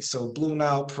support me. So Blue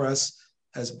Nile Press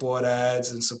has bought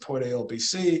ads and support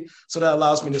AALBC. So that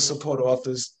allows me to support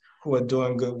authors who are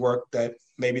doing good work that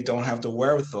maybe don't have the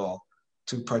wherewithal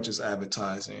to purchase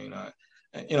advertising.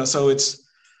 So it's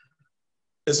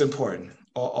important.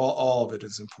 All of it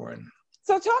is important.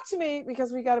 So talk to me,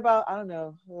 because we got about, I don't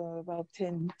know, about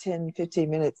 10, 15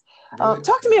 minutes.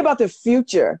 Talk to me about the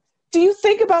future. Do you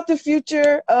think about the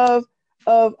future of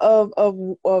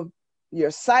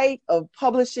your site, of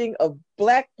publishing, of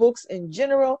Black books in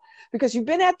general? Because you've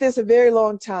been at this a very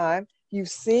long time. You've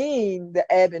seen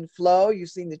the ebb and flow. You've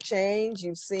seen the change.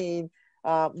 You've seen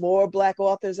more Black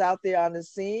authors out there on the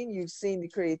scene. You've seen the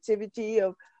creativity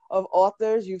of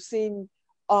authors. You've seen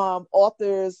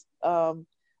authors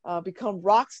become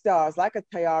rock stars, like a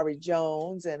Tayari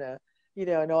Jones and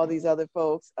and all these other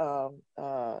folks who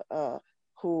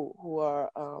are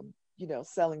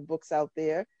selling books out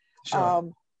there.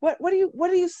 Sure. What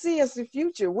do you see as the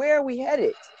future? Where are we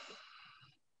headed?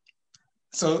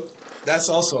 So that's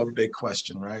also a big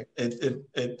question, right?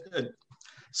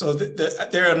 So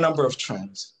there are a number of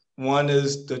trends. One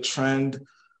is the trend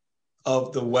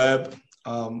of the web,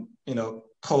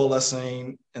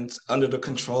 coalescing and under the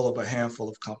control of a handful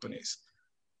of companies.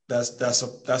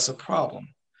 That's a problem.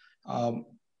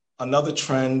 Another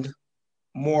trend,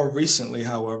 more recently,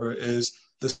 however, is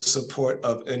the support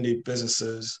of indie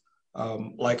businesses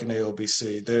like an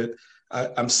AALBC.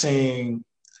 I'm seeing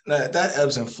that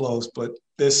ebbs and flows, but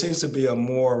there seems to be a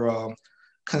more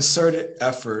concerted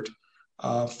effort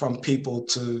from people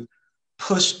to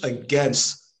push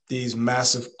against these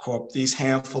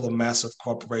handful of massive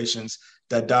corporations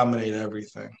that dominate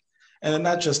everything. And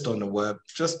not just on the web,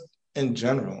 just in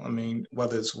general. I mean,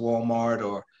 whether it's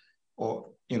Walmart or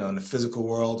in the physical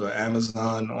world, or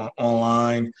Amazon or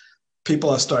online, people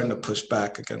are starting to push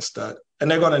back against that. And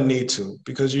they're going to need to,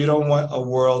 because you don't want a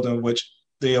world in which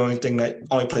the only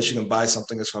place you can buy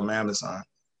something is from Amazon.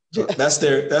 So that's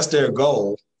their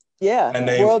goal. Yeah, and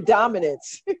world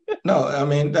dominance. No, I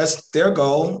mean, that's their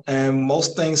goal. And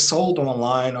most things sold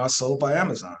online are sold by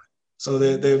Amazon. So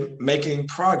they're making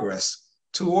progress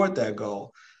toward that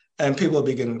goal. And people are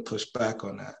beginning to push back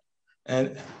on that.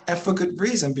 And for good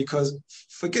reason, because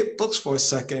forget books for a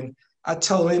second. I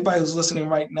tell anybody who's listening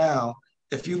right now,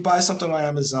 if you buy something on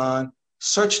Amazon,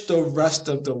 search the rest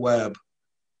of the web,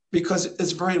 because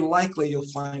it's very likely you'll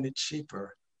find it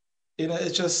cheaper.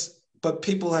 But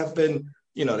people have been,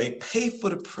 they pay for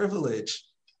the privilege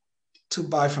to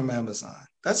buy from Amazon.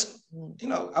 That's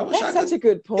such a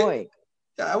good point.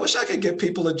 I wish I could get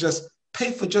people to just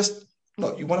pay for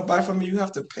look, you want to buy from me, you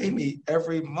have to pay me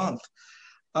every month.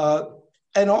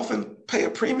 And often pay a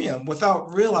premium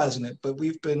without realizing it. But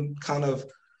we've been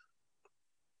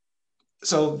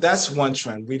so that's one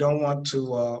trend. We don't want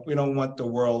the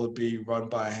world to be run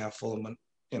by a handful of,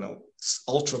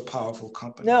 ultra powerful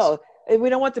companies. No, we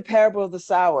don't want the parable of the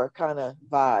sour kind of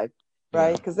vibe,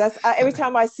 right? Because every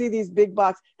time I see these big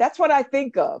box, that's what I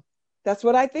think of. That's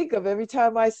what I think of every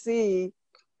time I see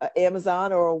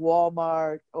Amazon or a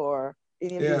Walmart or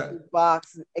any of these big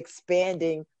box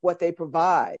expanding what they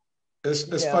provide.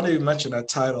 It's funny you mentioned that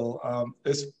title.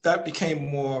 That became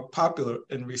more popular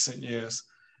in recent years.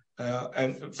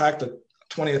 And in fact, the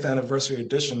 20th anniversary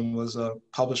edition was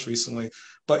published recently.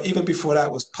 But even before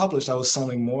that was published, I was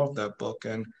selling more of that book.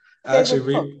 And I actually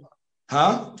Favorite book.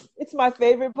 huh? It's my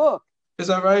favorite book. Is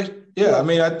that right? Yeah. I Yes.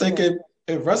 mean, I think Yes.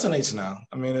 it resonates now.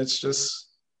 I mean, it's just,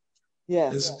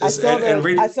 Yes. it's and I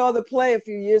read. saw the play a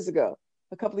few years ago.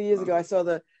 A couple of years ago, I saw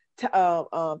the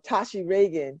Tashi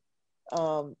Reagan.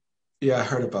 Um, Yeah, I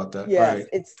heard about that. yes, Right.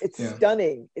 it's Yeah.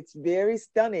 stunning. It's very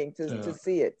stunning Yeah. to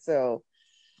see it. So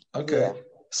Okay. yeah.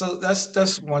 So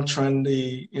that's one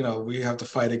trendy, we have to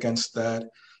fight against that.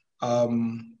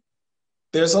 Um,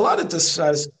 there's a lot of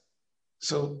dissatisfaction.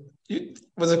 So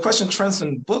was the question trends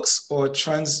in books or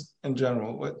trends in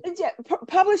general? What? Yeah,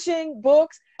 publishing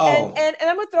books, Oh, and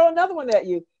I'm gonna throw another one at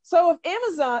you. So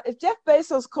if Jeff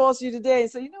Bezos calls you today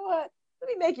and say, you know what, let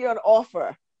me make you an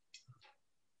offer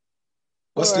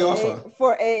what's the offer?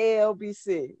 for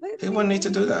AALBC. He wouldn't need to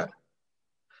do that.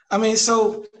 I mean,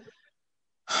 so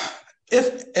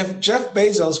if Jeff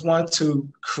Bezos wanted to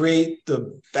create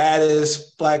the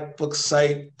baddest black book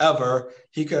site ever,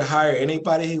 he could hire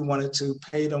anybody he wanted to,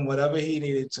 pay them whatever he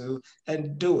needed to,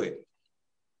 and do it.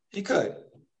 He could.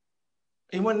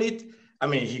 He wouldn't need. I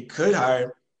mean, he could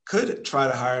try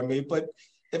to hire me, but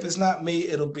if it's not me,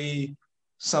 it'll be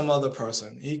some other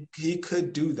person. He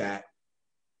could do that.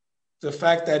 The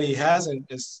fact that he hasn't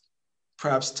is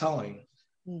perhaps telling.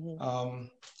 Mm-hmm.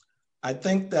 I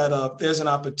think that there's an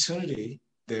opportunity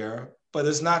there, but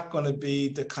it's not going to be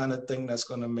the kind of thing that's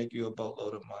going to make you a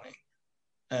boatload of money.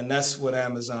 And that's what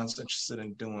Amazon's interested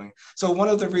in doing. So one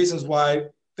of the reasons why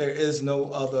there is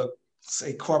no other,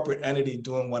 say, corporate entity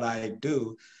doing what I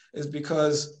do is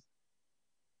because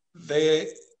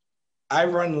I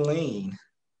run lean.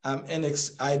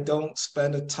 I don't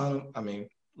spend a ton of, I mean,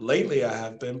 lately I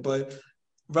have been, but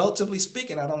relatively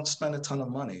speaking, I don't spend a ton of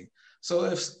money. So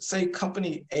if, say,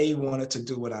 company A wanted to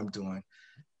do what I'm doing,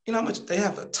 you know how much they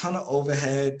have a ton of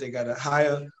overhead. They got to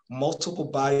hire multiple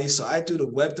bodies. So I do the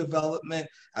web development,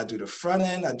 I do the front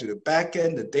end, I do the back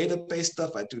end, the database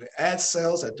stuff, I do the ad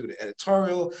sales, I do the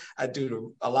editorial, I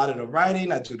do a lot of the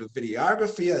writing, I do the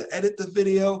videography, I edit the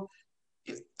video.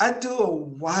 I do a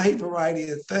wide variety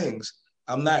of things.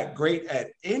 I'm not great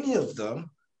at any of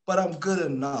them, but I'm good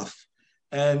enough.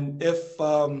 And if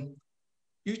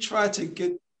you try to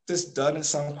get this done in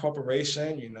some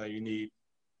corporation, you need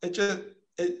there's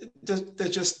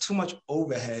just too much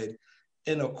overhead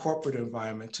in a corporate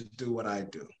environment to do what I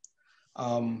do.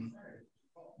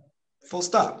 Full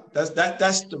stop. That's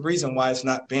the reason why it's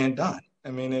not being done.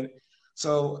 I mean,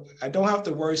 so I don't have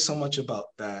to worry so much about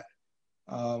that.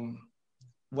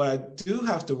 What I do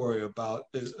have to worry about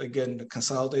is, again, the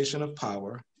consolidation of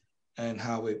power and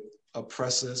how it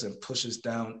oppresses and pushes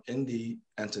down indie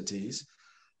entities.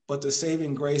 But the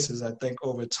saving grace is, I think,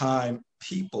 over time,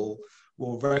 people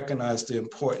will recognize the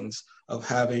importance of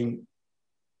having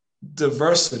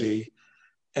diversity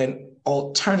and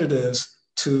alternatives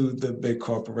to the big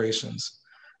corporations.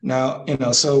 Now,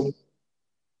 so,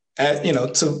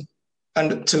 to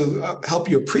help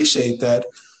you appreciate that,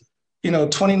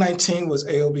 2019 was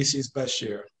AALBC's best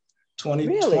year.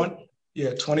 2020, really?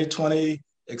 Yeah, 2020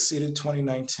 exceeded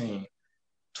 2019.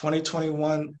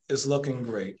 2021 is looking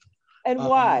great. And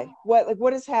why?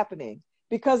 What is happening?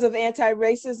 Because of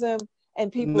anti-racism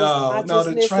and people's No, the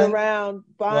consciousness trend. around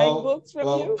buying books from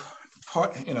you?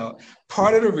 Part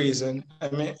of the reason.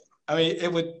 One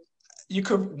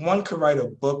could write a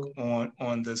book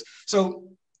on this. So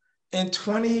in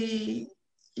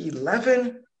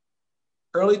 2011,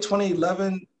 early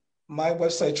 2011, my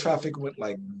website traffic went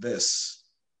like this.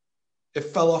 It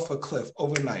fell off a cliff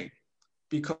overnight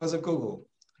because of Google.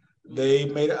 They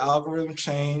made an algorithm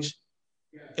change.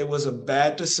 It was a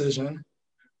bad decision.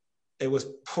 It was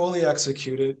poorly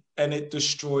executed, and it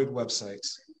destroyed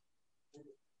websites.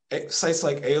 Sites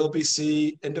like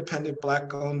AALBC, independent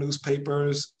Black-owned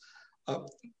newspapers,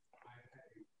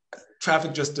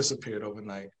 traffic just disappeared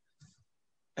overnight.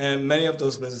 And many of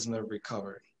those businesses never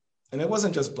recovered. And it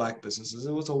wasn't just Black businesses.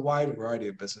 It was a wide variety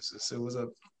of businesses. It was a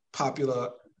popular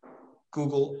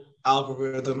Google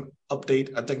algorithm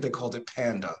update. I think they called it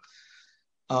Panda.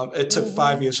 It took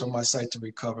 5 years for my site to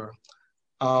recover.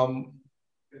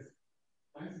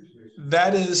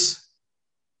 That is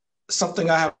something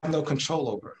I have no control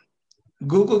over.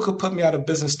 Google could put me out of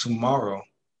business tomorrow,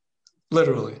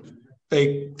 literally.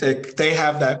 They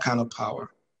have that kind of power.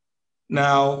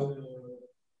 Now,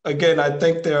 again, I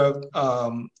think they're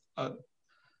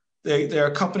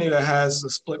a company that has a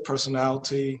split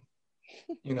personality.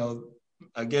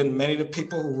 Again, many of the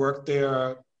people who work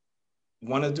there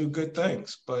want to do good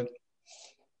things, but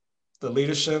the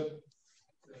leadership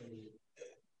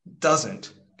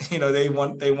doesn't. they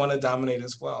want to dominate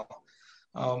as well.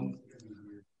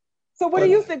 So what do But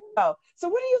you think about? So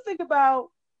what do you think about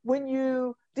when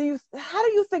how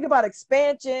do you think about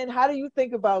expansion? How do you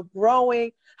think about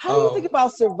growing? How do you think oh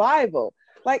about survival?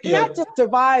 Like yeah, not just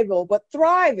survival, but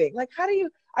thriving. Like are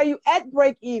you at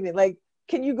break even? Like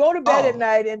can you go to bed at oh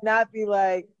night and not be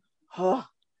like, oh,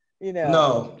 you know?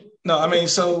 no, no. I mean,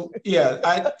 so yeah,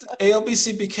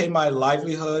 ALBC became my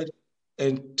livelihood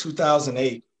in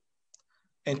 2008.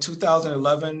 In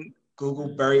 2011,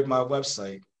 Google buried my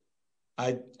website.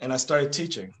 I started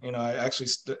teaching. I actually,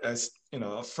 as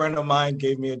a friend of mine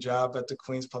gave me a job at the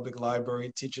Queens Public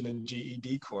Library teaching a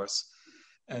GED course,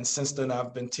 and since then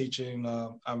I've been teaching.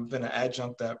 I've been an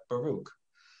adjunct at Baruch.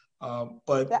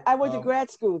 But I went to grad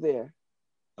school there,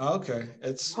 okay,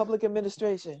 it's public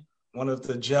administration. one of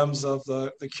the gems of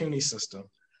the CUNY system.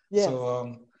 Yes.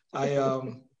 So I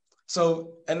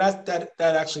so and that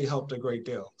actually helped a great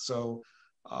deal. So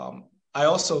I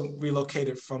also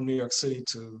relocated from New York City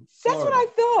to That's what Florida. I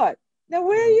thought. Now,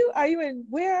 where are Yeah. you?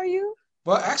 Where are you?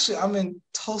 Well, actually, I'm in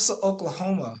Tulsa,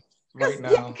 Oklahoma Cause right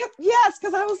yeah, now. yes,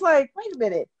 because I was like, wait a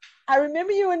minute. I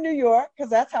remember you in New York because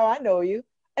that's how I know you.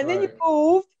 And then you Right,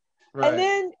 moved, right.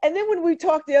 and then when we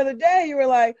talked the other day, you were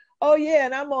like, oh yeah,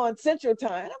 and I'm on Central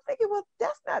Time. And I'm thinking, well,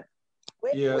 that's not.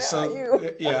 Yeah. Where are So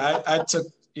you? yeah, I took.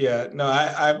 Yeah. No,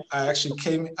 I actually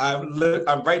came. I'm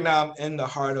right now. I'm in the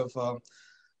heart of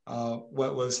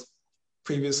what was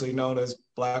previously known as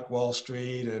Black Wall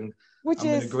Street, and Which I'm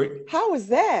in a is great. how is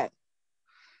that?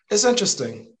 It's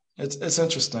interesting. It's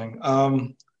interesting.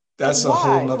 And That's a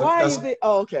whole why? nother. Why are you That's. there?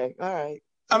 Oh, okay, all right.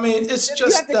 I mean, it's You have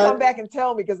just to come that. back and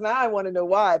tell me because now I want to know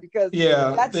why because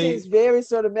Yeah. that seems very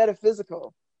sort of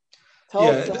metaphysical.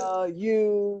 Yeah. Tulsa,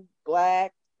 you,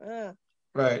 black.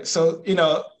 Right. So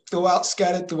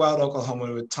scattered throughout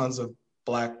Oklahoma, with tons of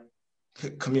Black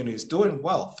communities doing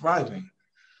well, thriving.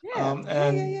 Yeah, yeah, yeah,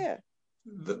 And yeah.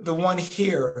 the one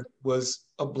here was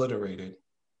obliterated.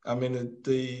 I mean,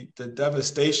 the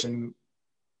devastation.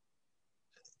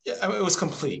 Yeah, I mean, it was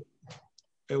complete.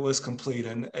 It was complete,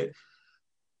 and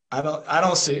I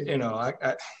don't see.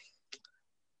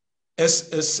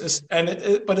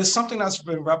 But it's something that's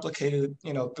been replicated,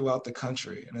 throughout the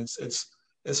country, and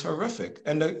it's horrific.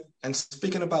 And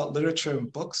speaking about literature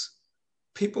and books,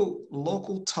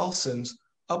 local Tulsans,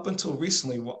 up until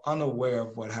recently, were unaware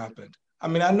of what happened. I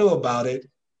mean, I knew about it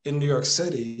in New York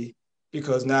City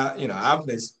because now, I've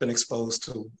been exposed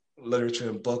to literature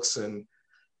and books and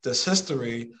this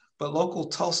history, but local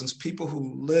Tulsans, people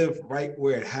who live right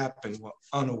where it happened, were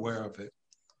unaware of it.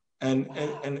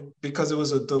 And because it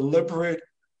was a deliberate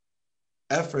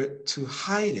effort to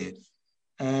hide it,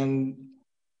 and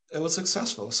it was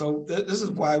successful. So this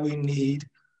is why we need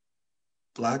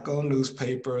Black-owned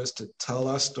newspapers to tell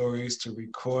our stories, to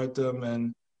record them,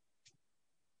 and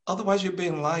otherwise you're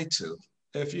being lied to.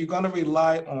 If you're going to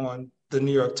rely on the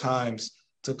New York Times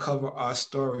to cover our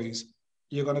stories,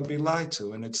 you're going to be lied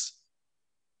to, and it's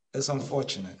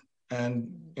unfortunate.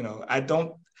 And I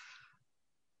don't.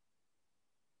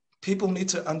 People need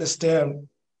to understand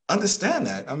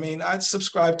that. I mean, I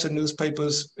subscribe to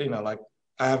newspapers. Like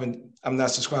I'm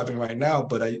not subscribing right now,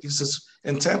 but I used to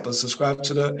in Tampa subscribe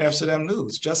to the Amsterdam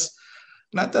News. Just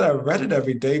not that I read it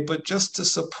every day, but just to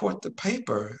support the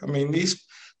paper. I mean,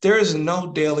 there is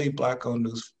no daily Black-owned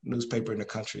newspaper in the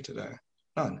country today.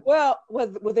 None. Well,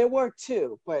 there were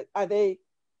two, but are they?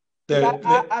 Because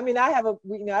They're, I mean,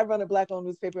 I run a black-owned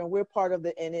newspaper, and we're part of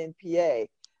the NNPA.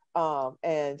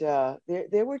 And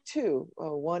there were two.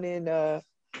 One in yeah,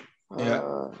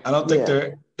 I don't think yeah.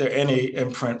 they're any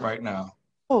in print right now.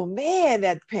 Oh man,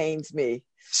 that pains me.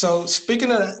 So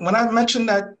speaking of, when I mentioned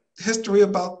that history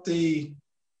about the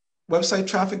website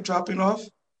traffic dropping off,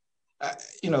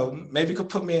 maybe you could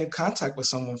put me in contact with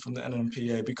someone from the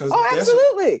NMPA because Oh,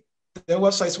 absolutely. their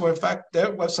websites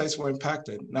were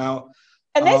impacted. Now,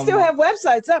 And they still have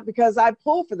websites up because I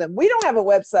pull for them. We don't have a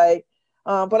website,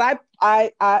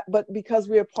 but because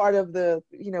we are part of the,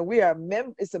 we are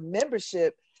it's a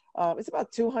membership. It's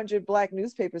about 200 Black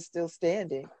newspapers still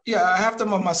standing. yeah, I have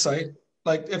them on my site.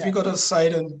 Like if Yeah. you go to the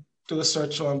site and do a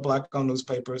search on Black-owned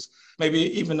newspapers, maybe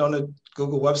even on the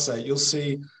Google website, you'll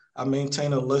see I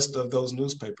maintain a list of those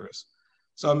newspapers.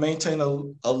 So I maintain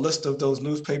a list of those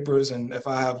newspapers, and if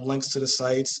I have links to the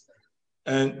sites,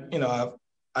 and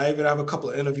I even have a couple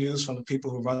of interviews from the people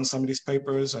who run some of these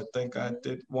papers. I think I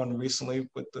did one recently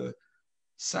with the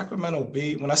Sacramento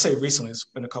Bee. When I say recently, it's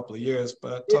been a couple of years,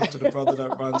 but I talked to the brother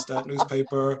that runs that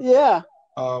newspaper. Yeah.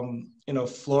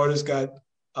 Florida's got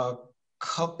a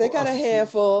couple. They got a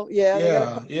handful. Yeah. They got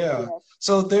a couple. Yeah.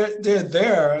 So they're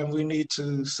there, and we need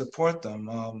to support them.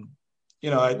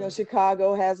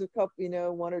 Chicago has a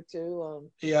couple, one or two.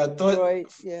 Yeah, I thought,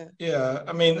 Detroit, yeah. yeah.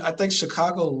 I mean, I think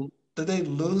Chicago, did they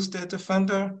lose their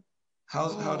defender?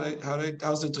 How's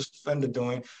the defender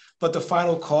doing? But the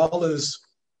final call has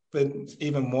been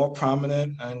even more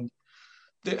prominent, and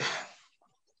they,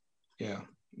 yeah,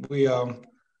 we um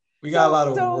we got a lot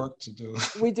of So work to do.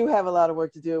 we do have a lot of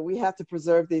work to do. We have to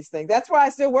preserve these things. That's why I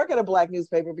still work at a Black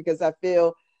newspaper, because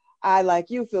I, like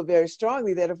you, feel very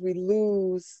strongly that if we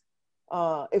lose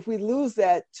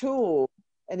that tool,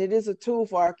 and it is a tool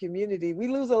for our community, we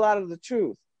lose a lot of the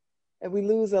truth, and we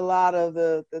lose a lot of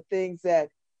the things that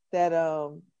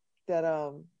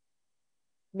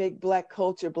make Black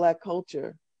culture.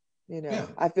 Yeah,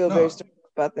 I feel very no, strong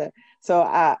about that. So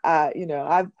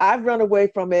I've run away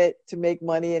from it to make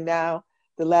money, and now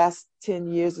the last 10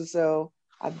 years or so,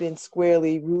 I've been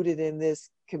squarely rooted in this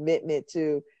commitment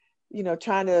to,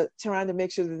 trying to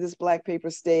make sure that this Black paper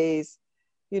stays,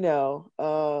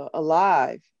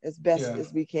 alive as best yeah,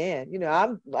 as we can.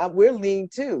 We're lean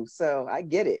too, so I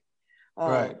get it.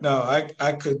 right. No,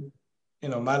 I could,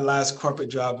 my last corporate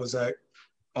job was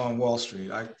on Wall Street.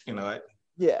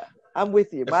 Yeah, I'm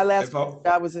with you. My last if I,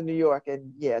 job was in New York,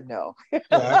 and yeah, no.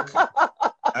 yeah,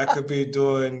 I could be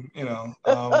doing,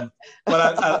 but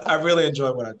I really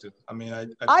enjoy what I do. I mean,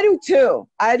 I do too.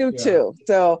 I do yeah, too.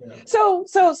 So,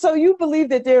 yeah, so you believe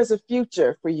that there's a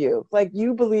future for you? Like,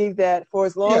 you believe that for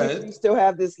as long yeah. as you still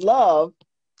have this love.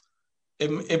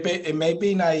 It may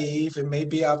be naive, it may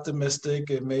be optimistic,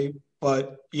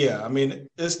 but yeah, I mean,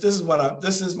 this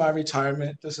is my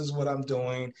retirement. This is what I'm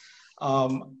doing.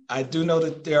 I do know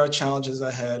that there are challenges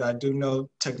ahead. I do know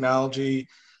technology.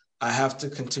 I have to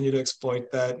continue to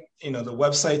exploit that. The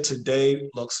website today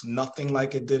looks nothing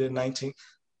like it did in 19.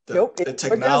 Nope, The it never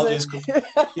technology doesn't. is,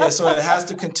 yeah, so it has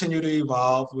to continue to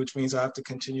evolve, which means I have to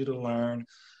continue to learn.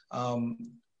 Um,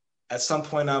 at some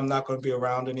point, I'm not going to be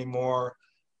around anymore.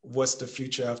 What's the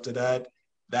future after that?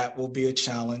 That will be a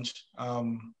challenge.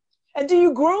 And do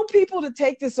you groom people to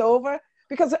take this over?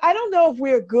 Because I don't know if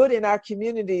we're good in our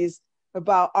communities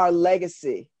about our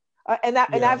legacy. And Yeah,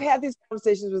 I've had these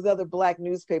conversations with other Black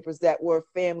newspapers that were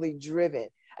family driven.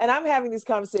 And I'm having these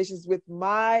conversations with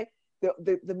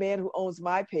the man who owns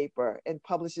my paper and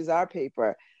publishes our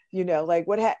paper. Like,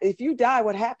 if you die,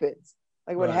 what happens?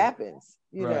 Like, what right, happens?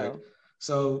 right.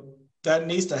 So that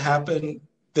needs to happen.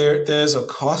 There's a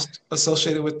cost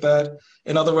associated with that.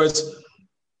 In other words,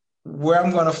 where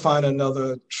I'm going to find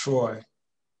another Troy,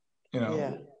 you Yeah.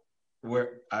 know,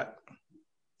 where I,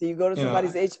 Do you go to you know,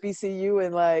 somebody's HBCU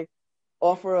and like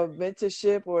offer a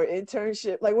mentorship or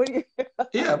internship? Like, what do you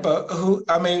yeah, but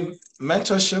I mean,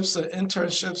 mentorships or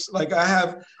internships, like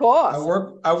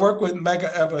cost? I work with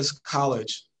Mega Evers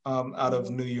College out of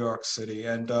Mhm. New York City,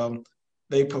 and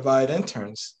they provide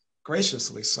interns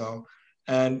graciously so,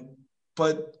 and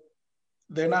but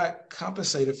they're not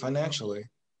compensated financially.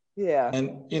 Yeah,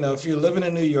 And if you're living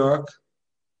in New York,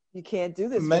 you can't do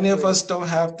this for many of free. us don't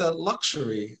have the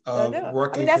luxury I of know. I mean,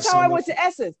 working for that's how I someone. went to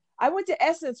Essence. I went to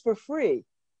Essence for free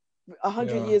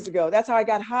 100 years Yeah. ago. That's how I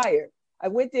got hired. I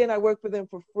went there and I worked for them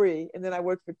for free, and then I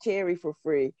worked for Terry for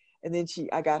free, and then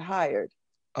I got hired.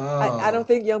 I don't Oh,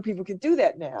 think young people can do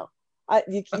that now.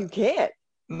 You can't.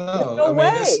 There's no. no I mean,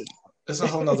 way. it's a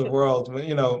whole nother world.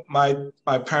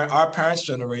 Our parents'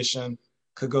 generation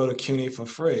could go to CUNY for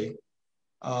free.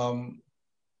 Um,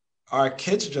 our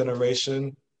kids'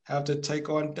 generation have to take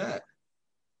on debt.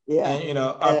 Yeah, And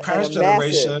our and a parents' massive.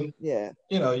 generation, Yeah.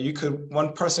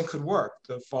 one person could work,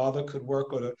 the father could work,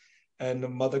 and the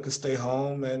mother could stay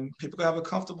home, and people could have a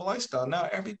comfortable lifestyle. Now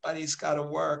everybody's got to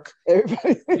work.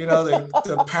 Everybody.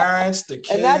 The parents, the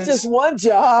And not just kids. one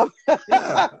job.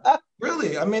 Yeah,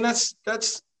 really. I mean, that's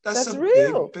That's a big,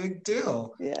 real. big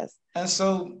deal. Yes. And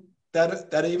so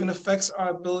that even affects our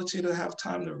ability to have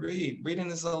time to read. Reading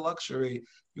is a luxury.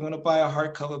 You want to buy a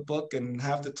hardcover book and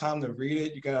have the time to read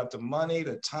it, you gotta have the money,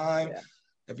 the time. Yeah.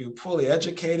 If you're poorly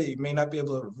educated, you may not be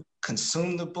able to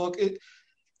consume the book. It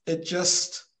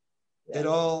just Yeah.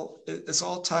 it's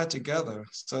all tied together. I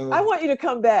So, want you to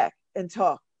come back and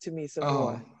talk to me some oh,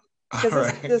 more, all because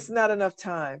it's right. just not enough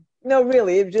time. No,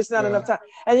 really, it's just not enough Yeah. time.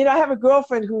 And I have a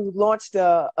girlfriend who launched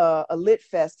a Lit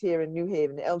Fest here in New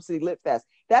Haven, the Elm City Lit Fest.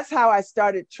 That's how I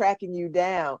started tracking you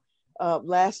down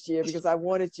last year, because I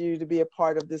wanted you to be a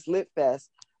part of this Lit Fest.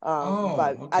 Oh,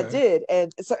 But I okay. did,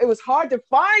 and so it was hard to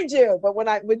find you. But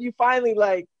when you finally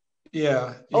like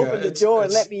Yeah, yeah. opened the door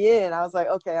and let me in, I was like,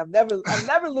 okay, I'm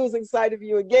never losing sight of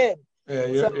you again. Yeah,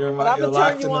 So, but I'm you're gonna turn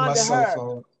locked you into on my to cell her.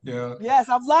 phone. Yeah. Yes,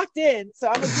 I'm locked in. So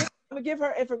I'm gonna give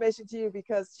her information to you,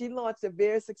 because she launched a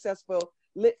very successful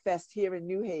Lit Fest here in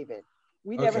New Haven.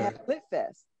 We never had Okay. Lit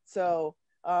Fest. So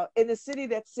in a city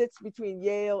that sits between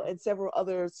Yale and several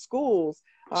other schools,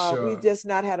 Sure. we've just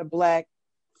not had a Black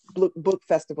book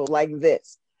festival like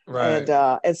this. Right.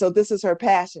 And so this is her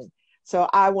passion. So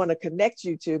I want to connect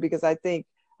you two, because I think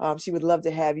she would love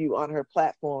to have you on her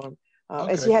platform.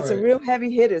 And she had some real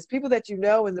heavy hitters, people that you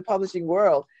know in the publishing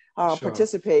world,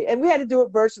 participate. And we had to do it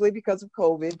virtually because of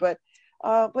COVID, but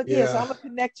yeah, so I'm gonna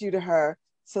connect you to her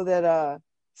so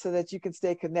that you can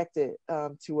stay connected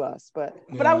to us. But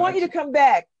I want you to come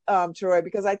back, Troy,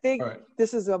 because I think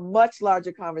this is a much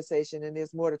larger conversation and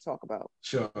there's more to talk about.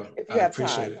 Sure. If you have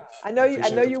time. I know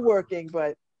you're working,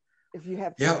 but if you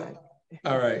have time.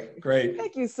 All right, great.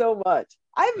 Thank you so much.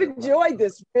 I've enjoyed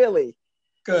this, really.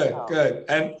 Good.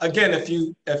 And again, if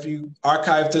you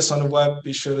archive this on the web,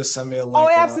 be sure to send me a link. Oh,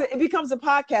 absolutely. It becomes a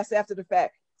podcast after the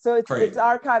fact. So it's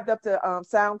archived up to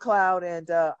SoundCloud and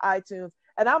iTunes.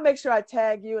 And I'll make sure I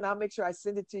tag you, and I'll make sure I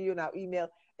send it to you, and I'll email.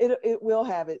 It will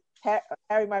have it.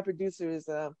 Harry, my producer, is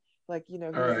like, you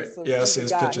know, he's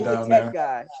his picture down there.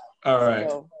 Guy. All right.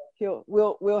 So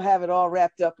we'll have it all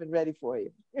wrapped up and ready for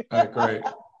you. All right, great.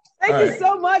 Thank you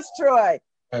so much, Troy.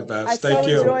 All right, Babz. I so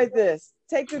enjoyed this.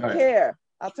 Take good care.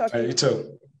 I'll talk to you. You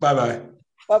too. Bye-bye.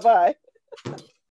 Bye-bye.